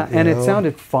touring. Yeah, and it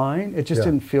sounded fine. It just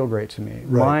didn't feel great to me.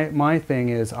 Right. My thing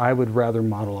is I would rather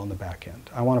model on the back end.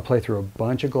 I want to play through a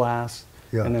bunch of glass,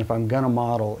 and then if I'm going to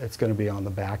model, it's going to be on the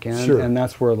back end. And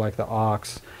that's where like the aux,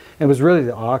 it was really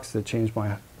the aux that changed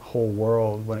my whole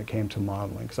world when it came to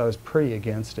modeling because I was pretty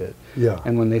against it. Yeah.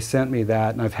 And when they sent me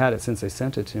that, and I've had it since they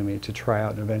sent it to me to try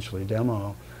out and eventually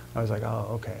demo, I was like, oh,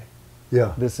 okay.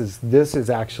 Yeah. This is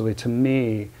actually, to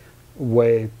me,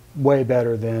 way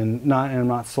better than and I'm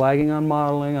not slagging on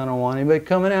modeling. I don't want anybody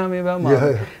coming at me about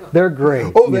modeling. Yeah. They're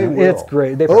great. Oh, they will. It's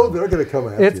great. They're going to come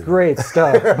at you. It's great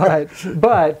stuff.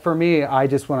 but for me,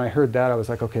 when I heard that, I was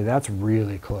like, okay, that's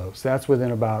really close. That's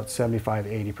within about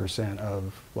 75–80%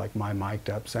 of like my mic'd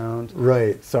up sound.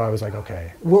 Right. So I was like,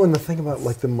 okay. Well, and the thing about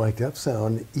like the mic'd up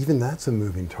sound, even that's a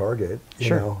moving target.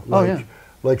 You know? Like, oh yeah.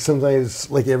 Like sometimes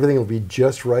like everything will be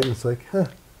just right, and it's like, huh.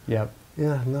 Yep.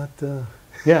 Yeah, not.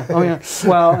 Yeah. Oh, yeah.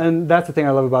 Well, and that's the thing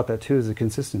I love about that too is the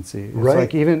consistency. It's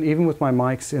like even with my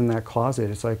mics in that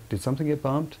closet, it's like, did something get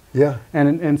bumped? Yeah.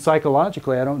 And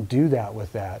psychologically, I don't do that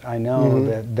with that. I know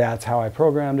that that's how I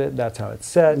programmed it. That's how it's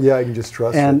set. Yeah, I can just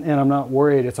trust it. And I'm not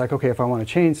worried. It's like, okay, if I want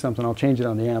to change something, I'll change it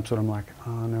on the amp. So I'm like,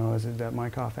 oh no, is it that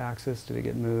mic off axis? Did it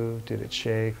get moved? Did it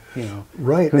shake? You know.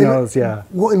 Right. Who knows? Yeah.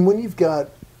 Well, and when you've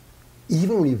got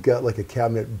like a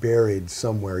cabinet buried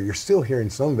somewhere, you're still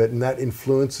hearing some of it, and that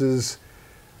influences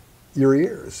your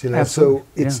ears, you know. Absolutely. So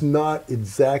it's not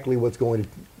exactly what's going to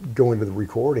go into the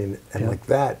recording, and like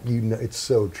that, you know, it's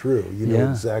so true. You know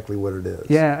exactly what it is.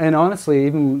 Yeah, and honestly,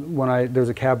 even when there's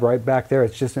a cab right back there,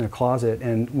 it's just in a closet,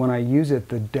 and when I use it,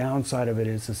 the downside of it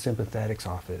is the sympathetics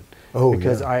off it. Oh,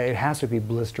 because it has to be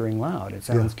blistering loud. It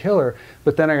sounds killer,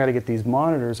 but then I got to get these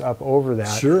monitors up over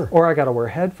that, or I got to wear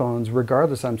headphones.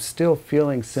 Regardless, I'm still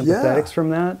feeling sympathetics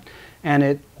from that, and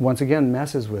it once again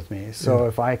messes with me. So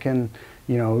if I can.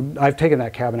 You know, I've taken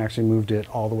that cab and actually moved it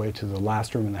all the way to the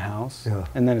last room in the house,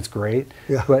 and then it's great.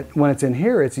 Yeah. But when it's in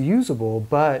here, it's usable,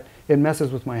 but it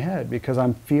messes with my head because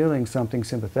I'm feeling something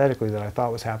sympathetically that I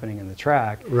thought was happening in the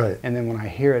track. Right. And then when I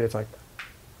hear it, it's like,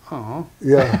 oh.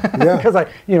 Yeah. Yeah. Because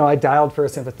I dialed for a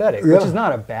sympathetic, which is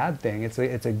not a bad thing.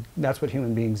 That's what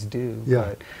human beings do. Yeah.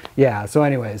 But yeah. So,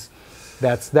 anyways.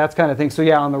 That's kind of thing. So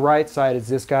yeah, on the right side is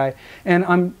this guy, and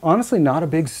I'm honestly not a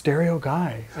big stereo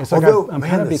guy. It's like I'm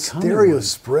kind of becoming stereo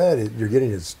spread you're getting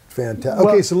is fantastic.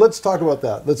 Well, okay, so let's talk about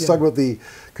that. Let's talk about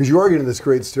because you are getting this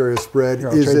great stereo spread. Here,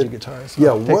 I'll trade you guitars.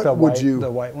 Yeah, what would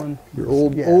the white one? Your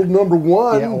old number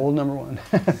one. Yeah, old number one.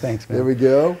 Thanks, man. There we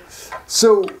go.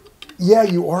 So yeah,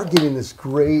 you are getting this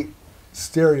great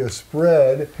stereo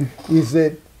spread. Is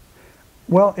it?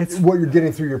 Well, it's what you're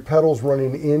getting through your pedals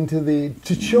running into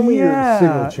to show me your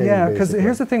signal chain. Yeah, because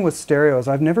here's the thing with stereos.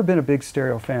 I've never been a big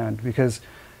stereo fan because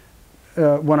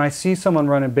when I see someone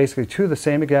running basically two of the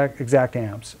same exact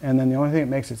amps, and then the only thing that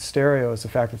makes it stereo is the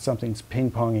fact that something's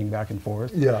ping-ponging back and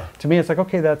forth. Yeah. To me, it's like,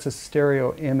 okay, that's a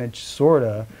stereo image,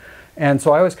 sorta. And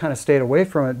so I always kind of stayed away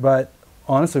from it, but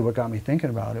honestly, what got me thinking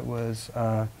about it was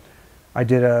I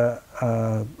did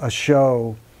a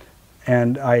show,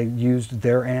 and I used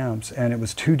their amps, and it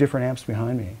was two different amps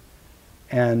behind me.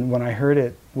 And when I heard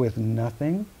it with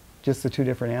nothing, just the two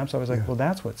different amps, I was like, well,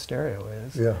 that's what stereo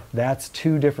is. Yeah. That's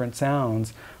two different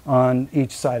sounds on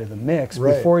each side of the mix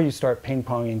before you start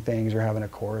ping-ponging things or having a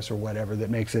chorus or whatever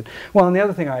that makes it. Well, and the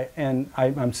other thing,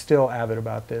 I'm still avid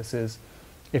about this, is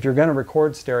if you're going to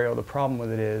record stereo, the problem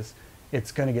with it is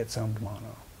it's going to get summed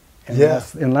mono.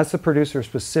 Unless the producer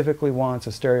specifically wants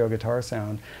a stereo guitar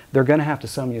sound, they're going to have to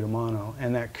sum you to mono,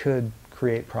 and that could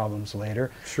create problems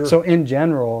later. Sure. So in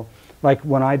general, like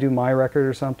when I do my record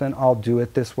or something, I'll do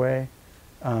it this way.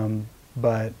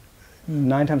 But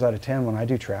 9 times out of 10, when I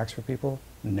do tracks for people,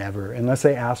 never, unless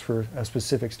they ask for a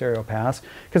specific stereo pass,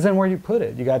 because then where do you put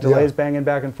it? You got delays banging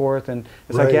back and forth, and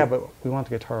it's like, yeah, but we want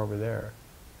the guitar over there.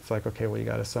 It's like, okay, well, you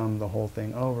got to sum the whole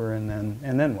thing over, and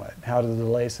then what? How do the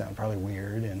delays sound? Probably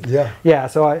weird. And yeah.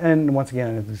 So and once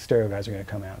again, the stereo guys are going to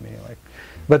come at me like,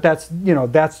 but that's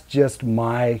that's just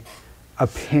my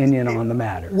opinion on the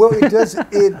matter. Well, it does.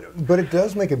 But it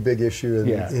does make a big issue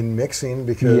in mixing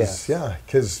because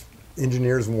because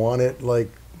engineers want it like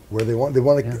where they want. They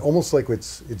want it almost like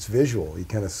it's visual. You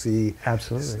kind of see a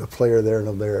player there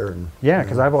and there. And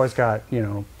because I've always got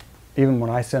even when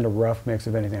I send a rough mix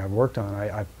of anything I've worked on,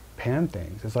 I pan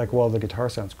things. It's like, well, the guitar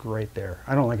sounds great there.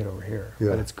 I don't like it over here,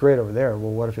 but it's great over there.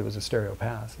 Well, what if it was a stereo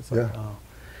pass? It's like, oh.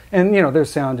 And there's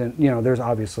sound and there's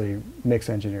obviously mix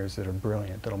engineers that are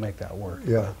brilliant that'll make that work.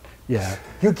 Yeah. Yeah.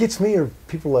 What gets me are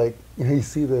people like you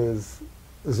see those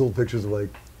old pictures of like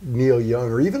Neil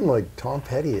Young or even like Tom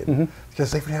Petty,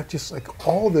 because they would have just like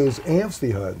all those amps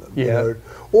behind them.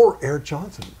 Or Eric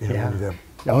Johnson.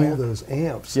 All those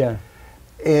amps. Yeah.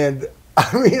 And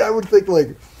I mean, I would think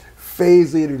like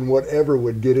phasing and whatever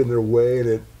would get in their way, and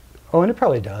it. Oh, and it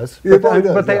probably does. Yeah, it probably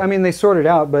does. But I mean, they sort it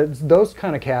out. But those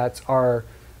kind of cats are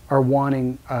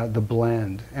wanting the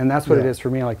blend, and that's what it is for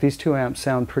me. Like these two amps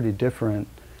sound pretty different,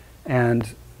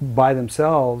 and by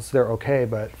themselves they're okay,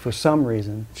 but for some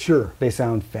reason, they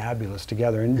sound fabulous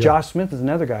together. And Josh Smith is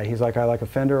another guy. He's like, I like a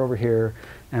Fender over here,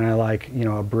 and I like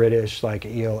a British like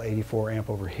EL84 amp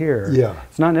over here. Yeah,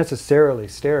 it's not necessarily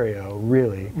stereo,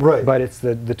 really. Right. But it's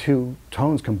the two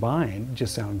tones combined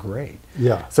just sound great.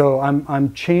 Yeah. So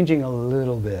I'm changing a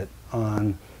little bit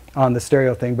on the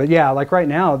stereo thing, but yeah, like right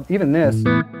now, even this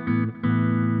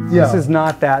is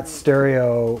not that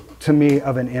stereo to me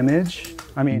of an image.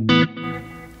 I mean,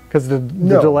 because the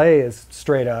delay is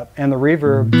straight up, and the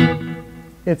reverb,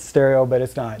 it's stereo, but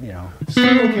it's not,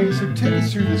 Okay, so take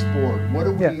us through this board. What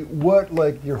are we,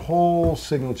 like your whole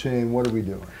signal chain, what are we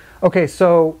doing? Okay,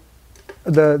 so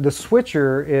the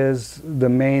switcher is the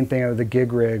main thing of the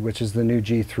gig rig, which is the new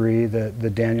G3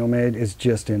 that Daniel made, is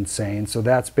just insane. So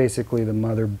that's basically the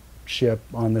mothership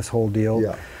on this whole deal.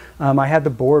 Yeah. I had the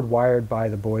board wired by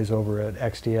the boys over at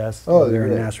XTS. Oh, they're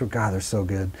in Nashville. God, they're so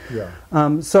good. Yeah.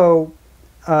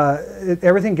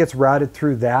 Everything gets routed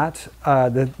through that.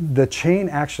 The chain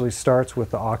actually starts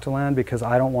with the Octaland because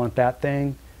I don't want that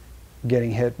thing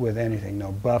getting hit with anything,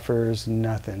 no buffers,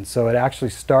 nothing. So it actually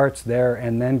starts there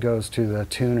and then goes to the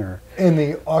tuner. And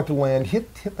the Octaland,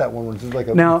 hit that one, which is like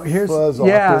a fuzz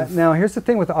octave. Now here's the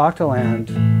thing with the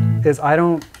Octaland is I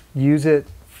don't use it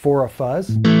for a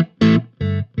fuzz.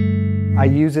 I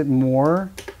use it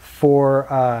more for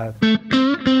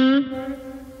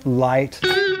light.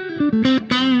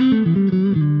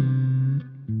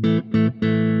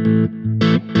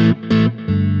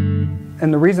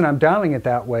 And the reason I'm dialing it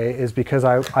that way is because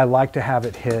I like to have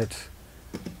it hit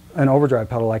an overdrive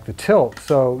pedal like the tilt.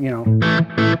 So, Oh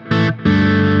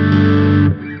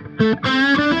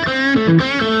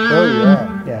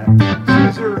yeah.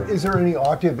 Yeah. So is there any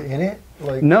octave in it?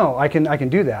 Like no, I can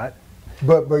do that.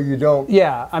 But you don't.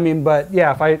 Yeah, I mean, but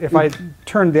yeah, if I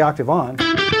turn the octave on.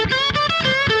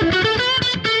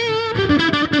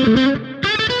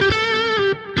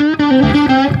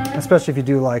 Especially if you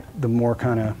do like the more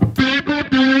kind of.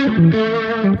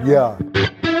 Yeah.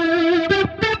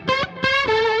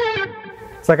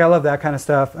 It's like I love that kind of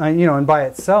stuff. And by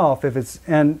itself, if it's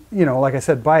like I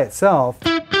said, by itself.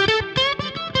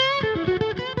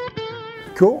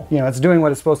 Cool. It's doing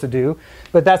what it's supposed to do.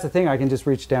 But that's the thing, I can just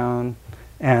reach down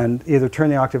and either turn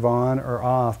the octave on or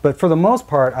off. But for the most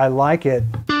part, I like it.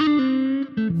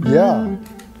 Yeah.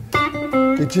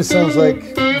 It just sounds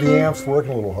like the amp's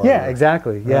working a little harder. Yeah,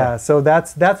 exactly. Yeah. So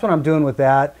that's what I'm doing with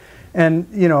that. And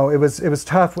you know, it was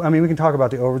tough. I mean, we can talk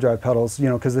about the overdrive pedals, you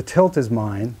know, because the tilt is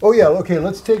mine. Oh yeah, okay.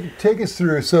 Let's take us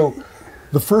through. So,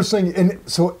 the first thing, and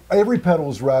so every pedal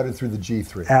is routed through the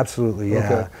G3. Absolutely, yeah,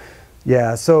 Okay.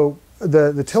 yeah. So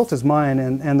the tilt is mine,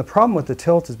 and the problem with the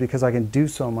tilt is because I can do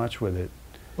so much with it.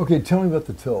 Okay, tell me about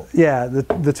the tilt. Yeah,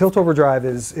 the tilt overdrive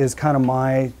is kind of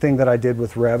my thing that I did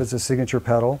with Rev. It's a signature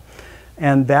pedal.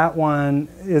 And that one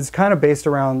is kind of based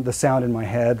around the sound in my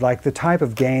head. Like the type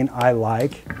of gain I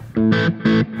like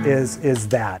is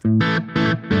that.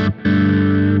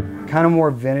 Kind of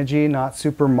more vintagey, not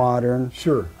super modern.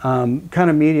 Sure. Kind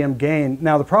of medium gain.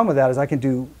 Now the problem with that is I can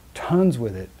do tons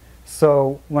with it.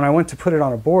 So when I went to put it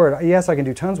on a board, yes, I can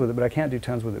do tons with it, but I can't do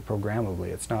tons with it programmably.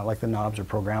 It's not like the knobs are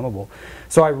programmable.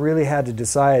 So I really had to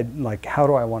decide, like, how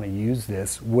do I want to use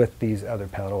this with these other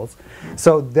pedals?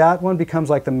 So that one becomes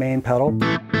like the main pedal.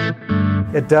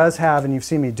 It does have, and you've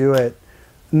seen me do it,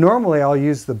 normally I'll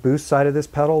use the boost side of this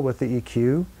pedal with the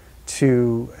EQ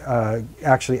to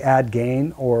actually add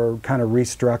gain or kind of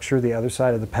restructure the other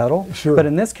side of the pedal. Sure. But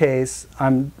in this case,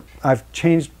 I've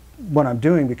changed what I'm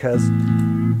doing because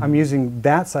I'm using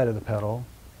that side of the pedal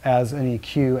as an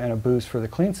EQ and a boost for the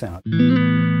clean sound.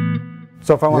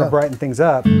 So if I want to brighten things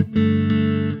up,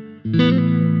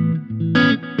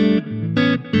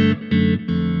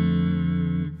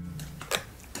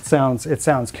 it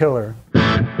sounds killer.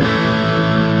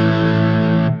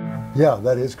 Yeah,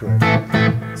 that is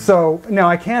correct. So now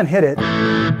I can hit it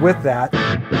with that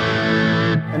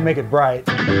and make it bright.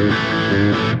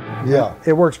 Yeah.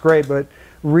 It works great, but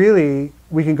really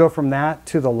we can go from that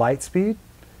to the light speed.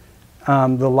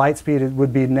 The light speed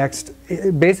would be next.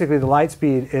 Basically, the light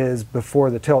speed is before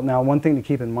the tilt. Now, one thing to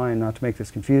keep in mind, not to make this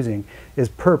confusing, is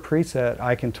per preset,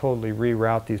 I can totally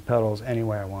reroute these pedals any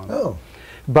way I want. Oh.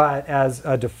 But as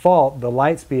a default, the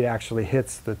light speed actually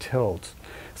hits the tilt.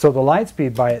 So the light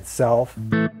speed by itself,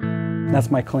 that's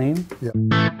my clean. Yeah.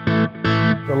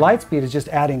 The light speed is just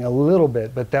adding a little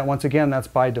bit, but that, once again, that's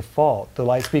by default. The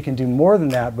light speed can do more than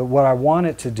that, but what I want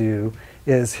it to do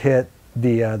is hit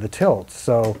the tilt.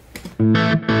 So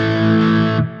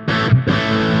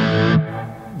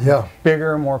Yeah.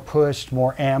 bigger, more pushed,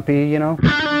 more ampy, you know?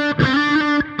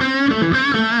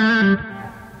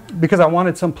 Because I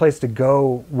wanted some place to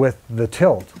go with the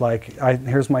tilt. Like,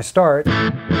 here's my start.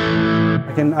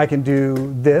 I can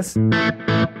do this.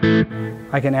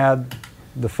 I can add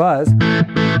the fuzz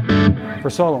for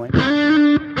soloing.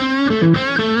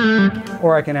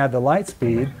 Or I can add the light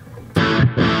speed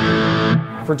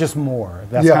for just more.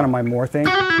 That's kind of my more thing.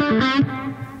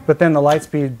 But then the light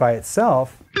speed by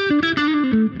itself.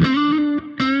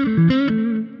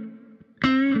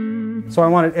 So I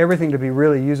wanted everything to be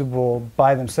really usable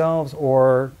by themselves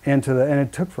or into the, and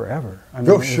it took forever. I mean,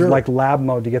 Oh, it was sure. like lab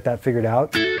mode to get that figured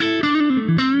out.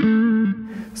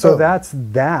 So that's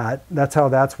how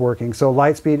that's working. So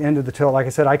light speed into the tilt, like I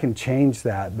said, I can change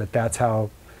that, but that's how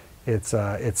it's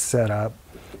set up.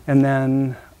 And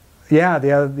then, yeah,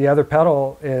 the other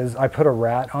pedal is I put a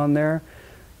rat on there,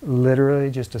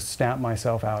 literally just to snap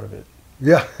myself out of it.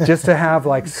 Yeah. Just to have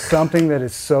like something that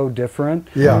is so different.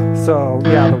 Yeah. So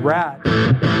yeah, the rat,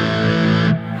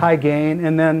 high gain,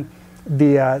 and then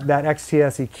that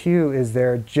XTS EQ is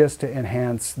there just to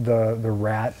enhance the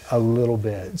rat a little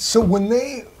bit. So when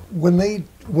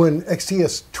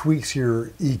XTS tweaks your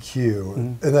EQ,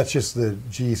 and that's just the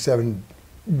G7,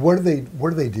 what do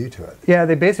they do to it? Yeah,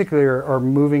 they basically are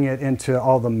moving it into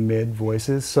all the mid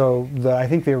voices. So I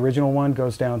think the original one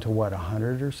goes down to what,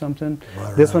 100 or something.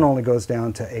 Right, this one only goes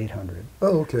down to 800.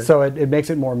 Oh, okay. So it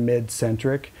makes it more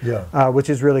mid-centric, Yeah.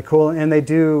 which is really cool. And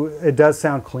it does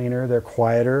sound cleaner. They're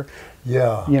quieter.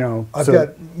 Yeah. You know, I've so-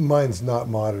 got, mine's not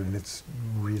modern. It's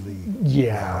really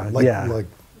loud. Like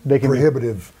They can be-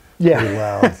 prohibitive. Yeah,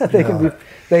 Loud.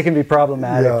 they can be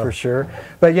problematic Yeah. for sure.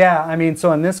 But yeah, I mean,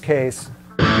 so in this case,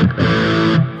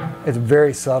 it's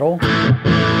very subtle.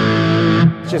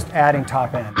 It's just adding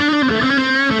top end.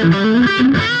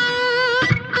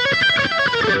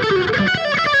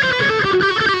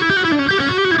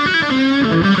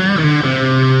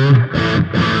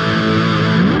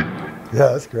 Yeah,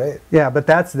 that's great. Yeah, but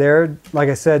that's there, like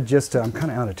I said, just to, I'm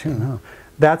kind of out of tune, huh?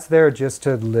 That's there just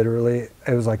to literally,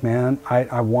 it was like, man,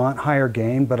 I want higher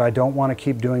gain, but I don't want to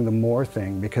keep doing the more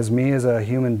thing, because me as a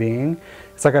human being,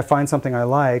 it's like I find something I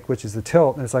like, which is the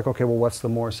tilt, and it's like, okay, well, what's the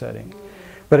more setting?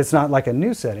 But it's not like a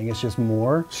new setting, it's just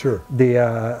more. Sure.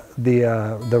 The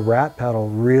rat pedal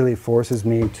really forces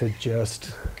me to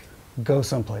just go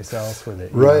someplace else with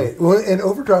it. you Right. know? Well, and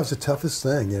overdrive's the toughest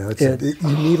thing. You know,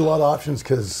 you need a lot of options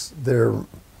because they're,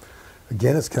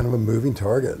 again, it's kind of a moving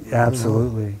target.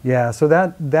 Absolutely. Yeah, so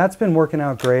that's been working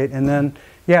out great. And then,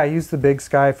 yeah, I use the Big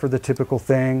Sky for the typical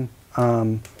thing.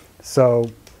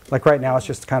 So like right now it's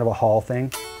just kind of a hall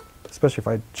thing, especially if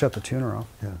I shut the tuner off.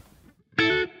 Yeah.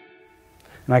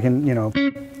 And I can, you know,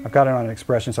 I've got it on an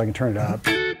expression so I can turn it up.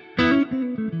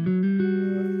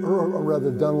 Or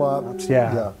rather Dunlop.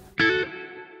 Yeah.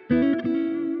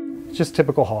 It's just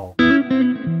typical hall. Yeah,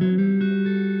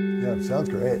 it sounds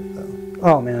great though.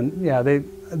 Oh man, yeah, the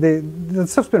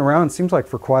stuff's been around, seems like,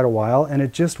 for quite a while, and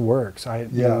it just works. You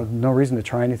know, no reason to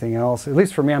try anything else. At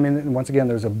least for me. I mean, once again,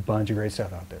 there's a bunch of great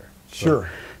stuff out there. Sure. So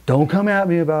don't come at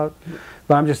me about,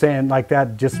 but I'm just saying, like,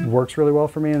 that just works really well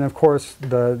for me. And of course,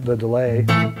 the delay,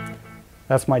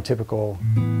 that's my typical,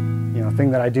 you know,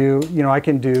 thing that I do. You know, I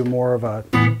can do more of a,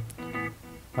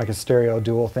 like a stereo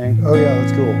dual thing. Oh yeah,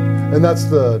 that's cool. And that's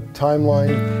the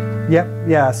timeline? Yep,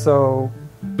 yeah, so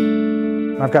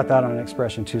I've got that on an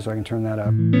expression too, so I can turn that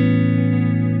up.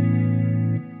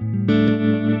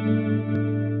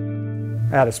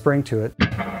 Add a spring to it.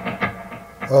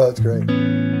 Oh, that's great.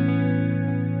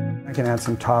 I can add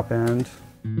some top end.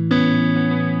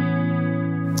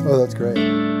 Oh, that's great.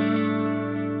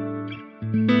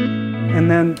 And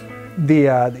then the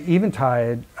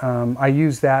Eventide, I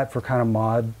use that for kind of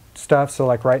mod stuff. So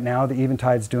like right now, the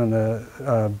Eventide's doing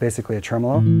the basically a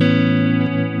tremolo.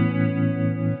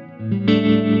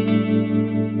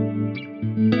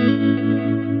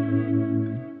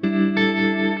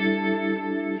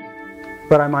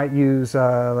 But I might use,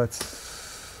 I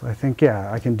think,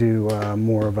 yeah, I can do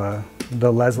more of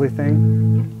the Leslie thing.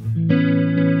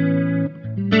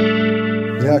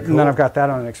 Yeah, cool. And then I've got that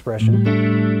on an expression.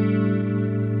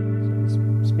 So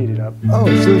let's speed it up. Oh,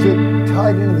 so is it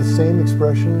tied into the same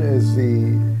expression as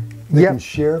they can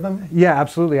share them? Yeah,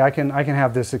 absolutely. I can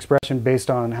have this expression based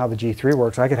on how the G3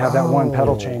 works. I could have that one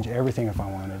pedal change everything if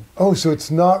I wanted. Oh, so it's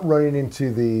not running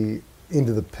into the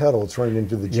pedal, it's running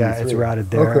into the G3. Yeah, it's routed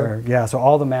there. Okay. Yeah, so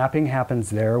all the mapping happens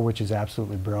there, which is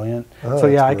absolutely brilliant. Oh, so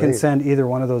yeah, I that's can great. send either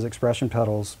one of those expression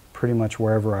pedals pretty much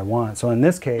wherever I want. So in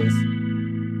this case,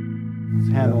 it's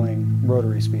handling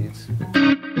rotary speeds.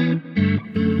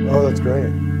 Oh, that's great.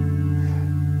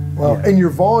 Wow, Yeah. and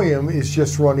your volume is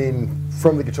just running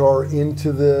from the guitar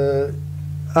into the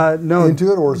No,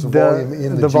 into it, or is the volume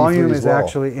in the G3 volume as is well?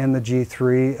 actually in the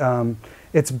G3.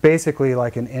 It's basically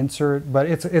like an insert, but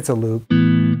it's a loop.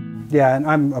 Yeah, and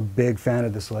I'm a big fan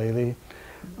of this Laylee.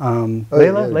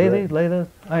 Layla.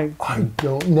 I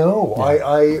don't know.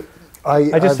 Yeah.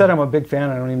 I just said I'm a big fan.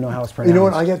 I don't even know how it's pronounced. You know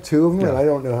what? I got two of them, and I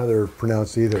don't know how they're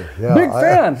pronounced either. Yeah, big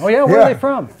fan. Oh yeah, where are they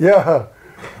from? Yeah,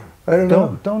 I don't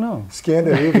know. Don't know.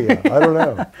 Scandinavia. I don't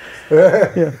know.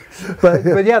 Yeah,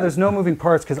 but yeah, there's no moving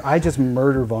parts because I just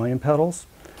murder volume pedals.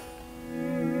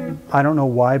 I don't know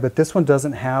why, but this one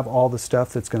doesn't have all the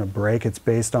stuff that's going to break. It's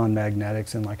based on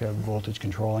magnetics and like a voltage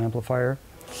control amplifier.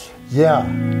 Yeah.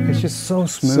 It's just so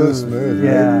smooth. So smooth,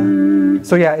 Yeah. right?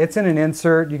 So yeah, it's in an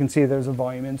insert. You can see there's a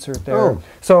volume insert there. Oh.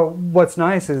 So what's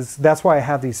nice is that's why I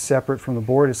have these separate from the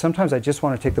board. Is sometimes I just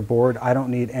want to take the board. I don't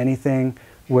need anything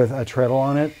with a treadle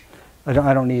on it. I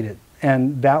don't need it.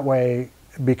 And that way,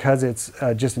 because it's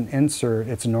just an insert,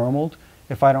 it's normaled.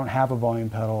 If I don't have a volume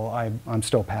pedal, I'm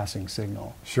still passing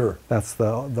signal. Sure. That's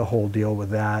the whole deal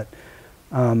with that.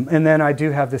 And then I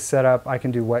do have this set up. I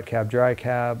can do wet cab, dry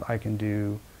cab. I can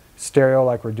do stereo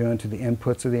like we're doing to the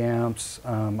inputs of the amps.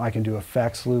 I can do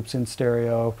effects loops in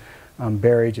stereo.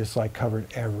 Barry just like covered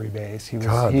every base.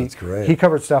 That's great. He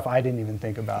covered stuff I didn't even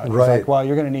think about. He's Right. like, well,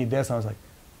 you're going to need this. And I was like,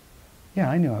 yeah,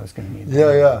 I knew I was going to need that.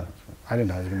 Yeah, yeah. I didn't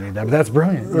know I was going to need that, but that's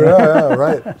brilliant. Yeah,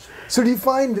 right. So do you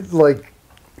find, like,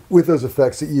 with those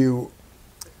effects that you've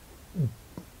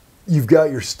got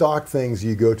your stock things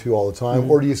you go to all the time,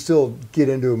 or do you still get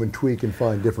into them and tweak and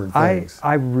find different things?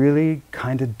 I really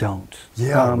kind of don't.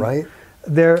 Yeah, right?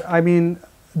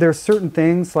 There's certain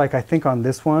things, like I think on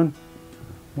this one,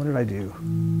 what did I do?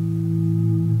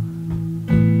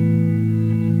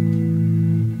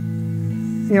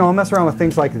 You know, I'll mess around with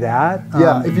things like that.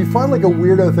 Yeah, if you find like a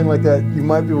weirdo thing like that, you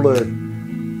might be able to,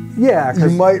 yeah, you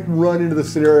might run into the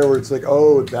scenario where it's like,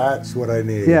 oh, that's what I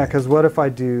need. yeah, because what if I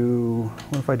do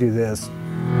this?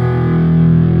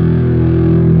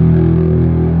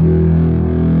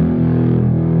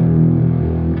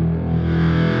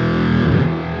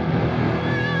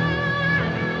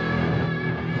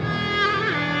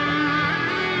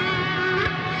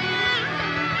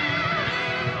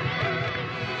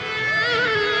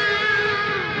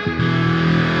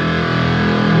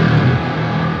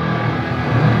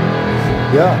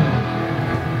 Yeah.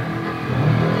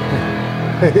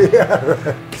 Yeah,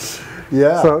 right.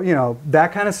 Yeah. So, you know,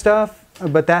 that kind of stuff,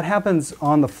 but that happens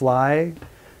on the fly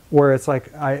where it's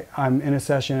like I'm in a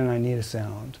session and I need a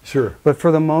sound. Sure. But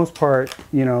for the most part,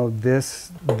 you know,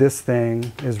 this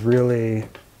thing is really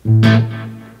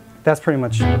That's pretty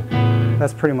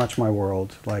much my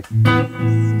world. Like,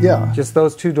 Yeah. just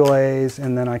those two delays,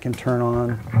 and then I can turn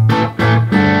on.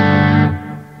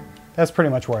 That's pretty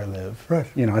much where I live. Right.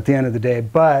 You know, at the end of the day.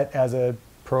 But as a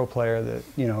pro player, that,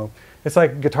 you know, it's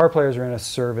like guitar players are in a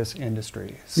service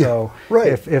industry. So Yeah,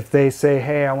 right. if they say,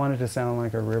 hey, I want it to sound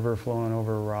like a river flowing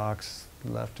over rocks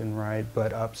left and right,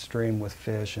 but upstream with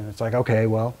fish, and it's like, okay,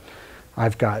 well,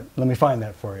 let me find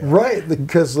that for you. Right,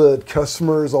 because the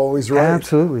customer is always right.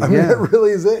 Absolutely, I mean, yeah. that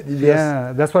really is it.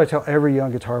 Yeah, that's what I tell every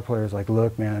young guitar player is like,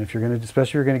 look, man, if you're gonna, especially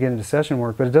if you're gonna get into session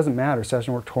work, but it doesn't matter,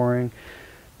 session work, touring,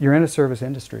 you're in a service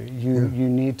industry. You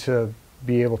need to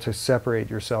be able to separate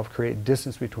yourself, create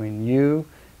distance between you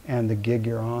and the gig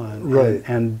you're on, right,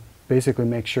 and basically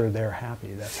make sure they're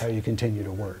happy. That's how you continue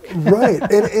to work. Right,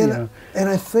 and You know? and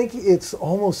I think it's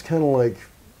almost kind of like,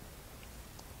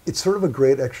 it's sort of a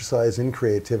great exercise in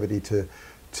creativity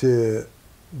to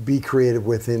be creative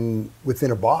within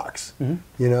a box. Mm-hmm.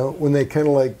 You know, when they kind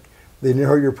of like, they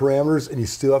narrow your parameters and you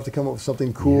still have to come up with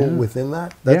something cool within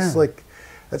that. That's like,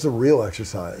 that's a real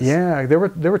exercise. Yeah, there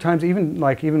were times even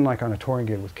like on a touring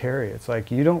gig with Carrie, it's like,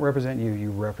 you don't represent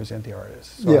you represent the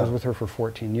artist. So I was with her for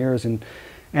 14 years, and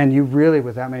you really,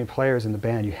 with that many players in the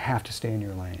band, you have to stay in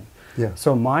your lane. Yeah.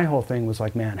 So my whole thing was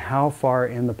like, man, how far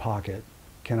in the pocket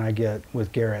can I get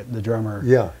with Garrett, the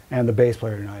drummer, and the bass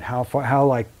player tonight? How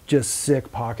like just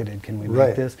sick pocketed can we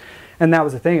make this? And that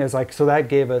was the thing, is like, so that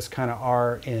gave us kind of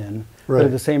our in, but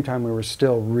at the same time we were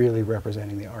still really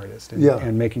representing the artist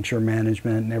and making sure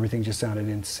management and everything just sounded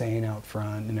insane out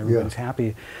front and everybody's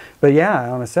happy. But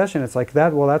yeah, on a session it's like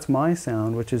that, well, that's my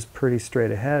sound, which is pretty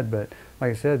straight ahead, but like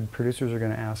I said, producers are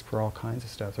going to ask for all kinds of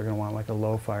stuff. They're going to want like a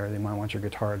lo-fi, or they might want your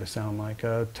guitar to sound like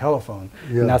a telephone.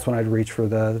 And that's when I'd reach for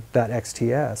that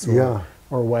XTS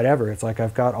or whatever. It's like,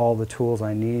 I've got all the tools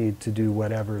I need to do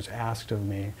whatever's asked of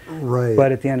me. Right.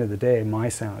 But at the end of the day, my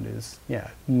sound is,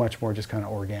 much more just kind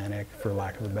of organic, for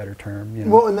lack of a better term. You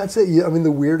know? Well, and that's it. I mean, the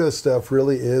weirdo stuff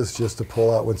really is just to pull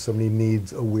out when somebody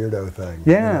needs a weirdo thing.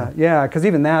 Yeah, because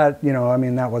even that, you know, I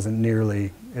mean, that wasn't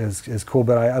nearly as cool,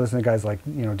 but I listen to guys like,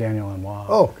 you know, Daniel Lanois.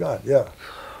 Oh, God, yeah.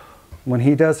 When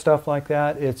he does stuff like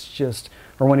that, it's just,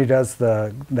 or when he does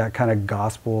that kind of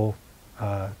gospel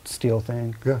steel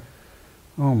thing. Yeah.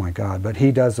 Oh my God, but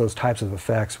he does those types of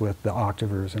effects with the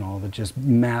octavers and all the just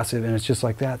massive, and it's just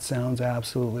like, that sounds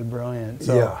absolutely brilliant.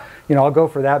 So, you know, I'll go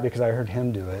for that because I heard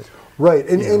him do it. Right,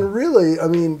 and really, I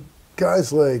mean,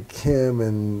 guys like him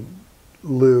and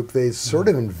Luke, they sort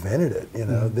of invented it, you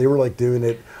know. They were like doing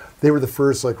it, they were the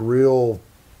first like real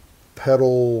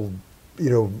pedal, you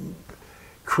know,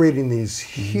 creating these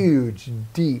huge,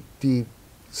 deep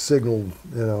signal,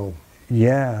 you know.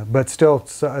 Yeah, but still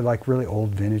like really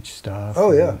old vintage stuff.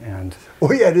 Oh, yeah. And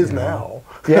well, yeah, it is now.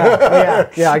 Yeah,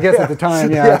 I guess at the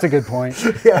time, that's a good point.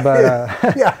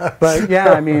 But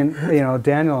yeah, I mean, you know,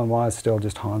 Daniel Lanois still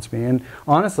just haunts me, and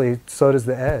honestly, so does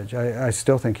The Edge. I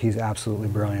still think he's absolutely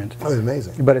brilliant. Oh,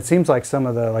 amazing. But it seems like some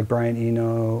of the, like Brian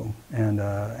Eno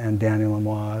and Daniel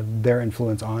Lanois, their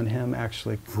influence on him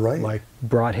actually like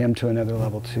brought him to another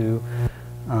level too.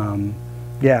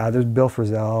 Yeah, there's Bill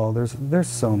Frisell. There's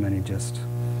so many just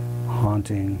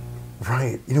haunting.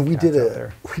 Right. You know, we did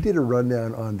a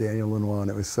rundown on Daniel Lanois,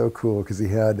 and it was so cool because he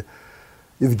had,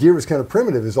 the gear was kind of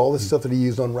primitive. There's all this stuff that he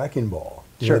used on Wrecking Ball,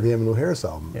 you know, the Emmylou Harris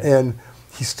album, and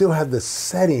he still had the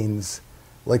settings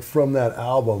like from that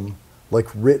album like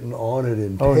written on it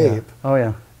in tape. Oh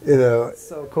yeah. You know.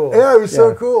 So cool. Yeah, it was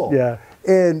so cool. Yeah.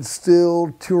 And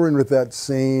still touring with that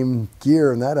same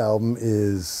gear, and that album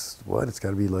is what? It's got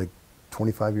to be like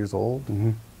 25 years old.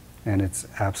 Mm-hmm. And it's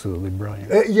absolutely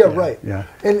brilliant. Right. Yeah.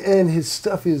 And his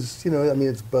stuff is, you know, I mean,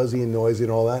 it's buzzy and noisy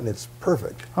and all that, and it's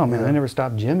perfect. Oh man, I never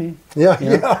stopped Jimmy.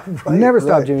 Yeah, right. Never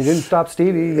stopped Jimmy. Didn't stop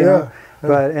Stevie. You know?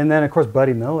 But and then of course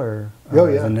Buddy Miller.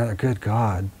 Is another, good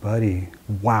God, Buddy.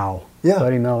 Wow. Yeah.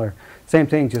 Buddy Miller. Same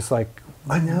thing. Just like,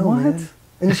 I know, what? Man.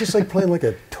 And it's just like playing like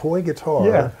a toy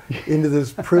guitar into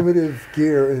this primitive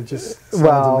gear, and it just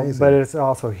sounds amazing. But it's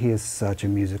also, he is such a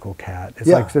musical cat. It's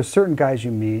like there's certain guys you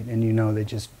meet and you know they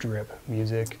just drip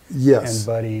music. Yes. And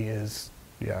Buddy is,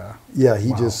 Yeah,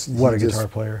 he just what a guitar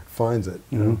player. Finds it.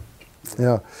 You know?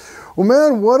 Yeah. Well,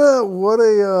 man, what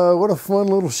a fun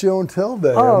little show and tell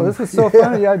day. Oh, this was so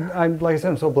fun. Yeah, I'm like I said,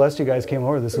 I'm so blessed you guys came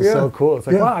over. This was so cool. It's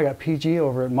like, wow, I got PG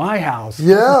over at my house.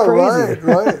 Yeah, crazy.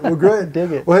 right. Well, great.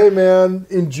 Dig it. Well, hey, man,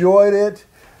 enjoyed it.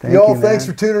 Y'all, thanks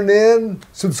for tuning in.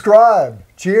 Subscribe.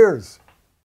 Cheers.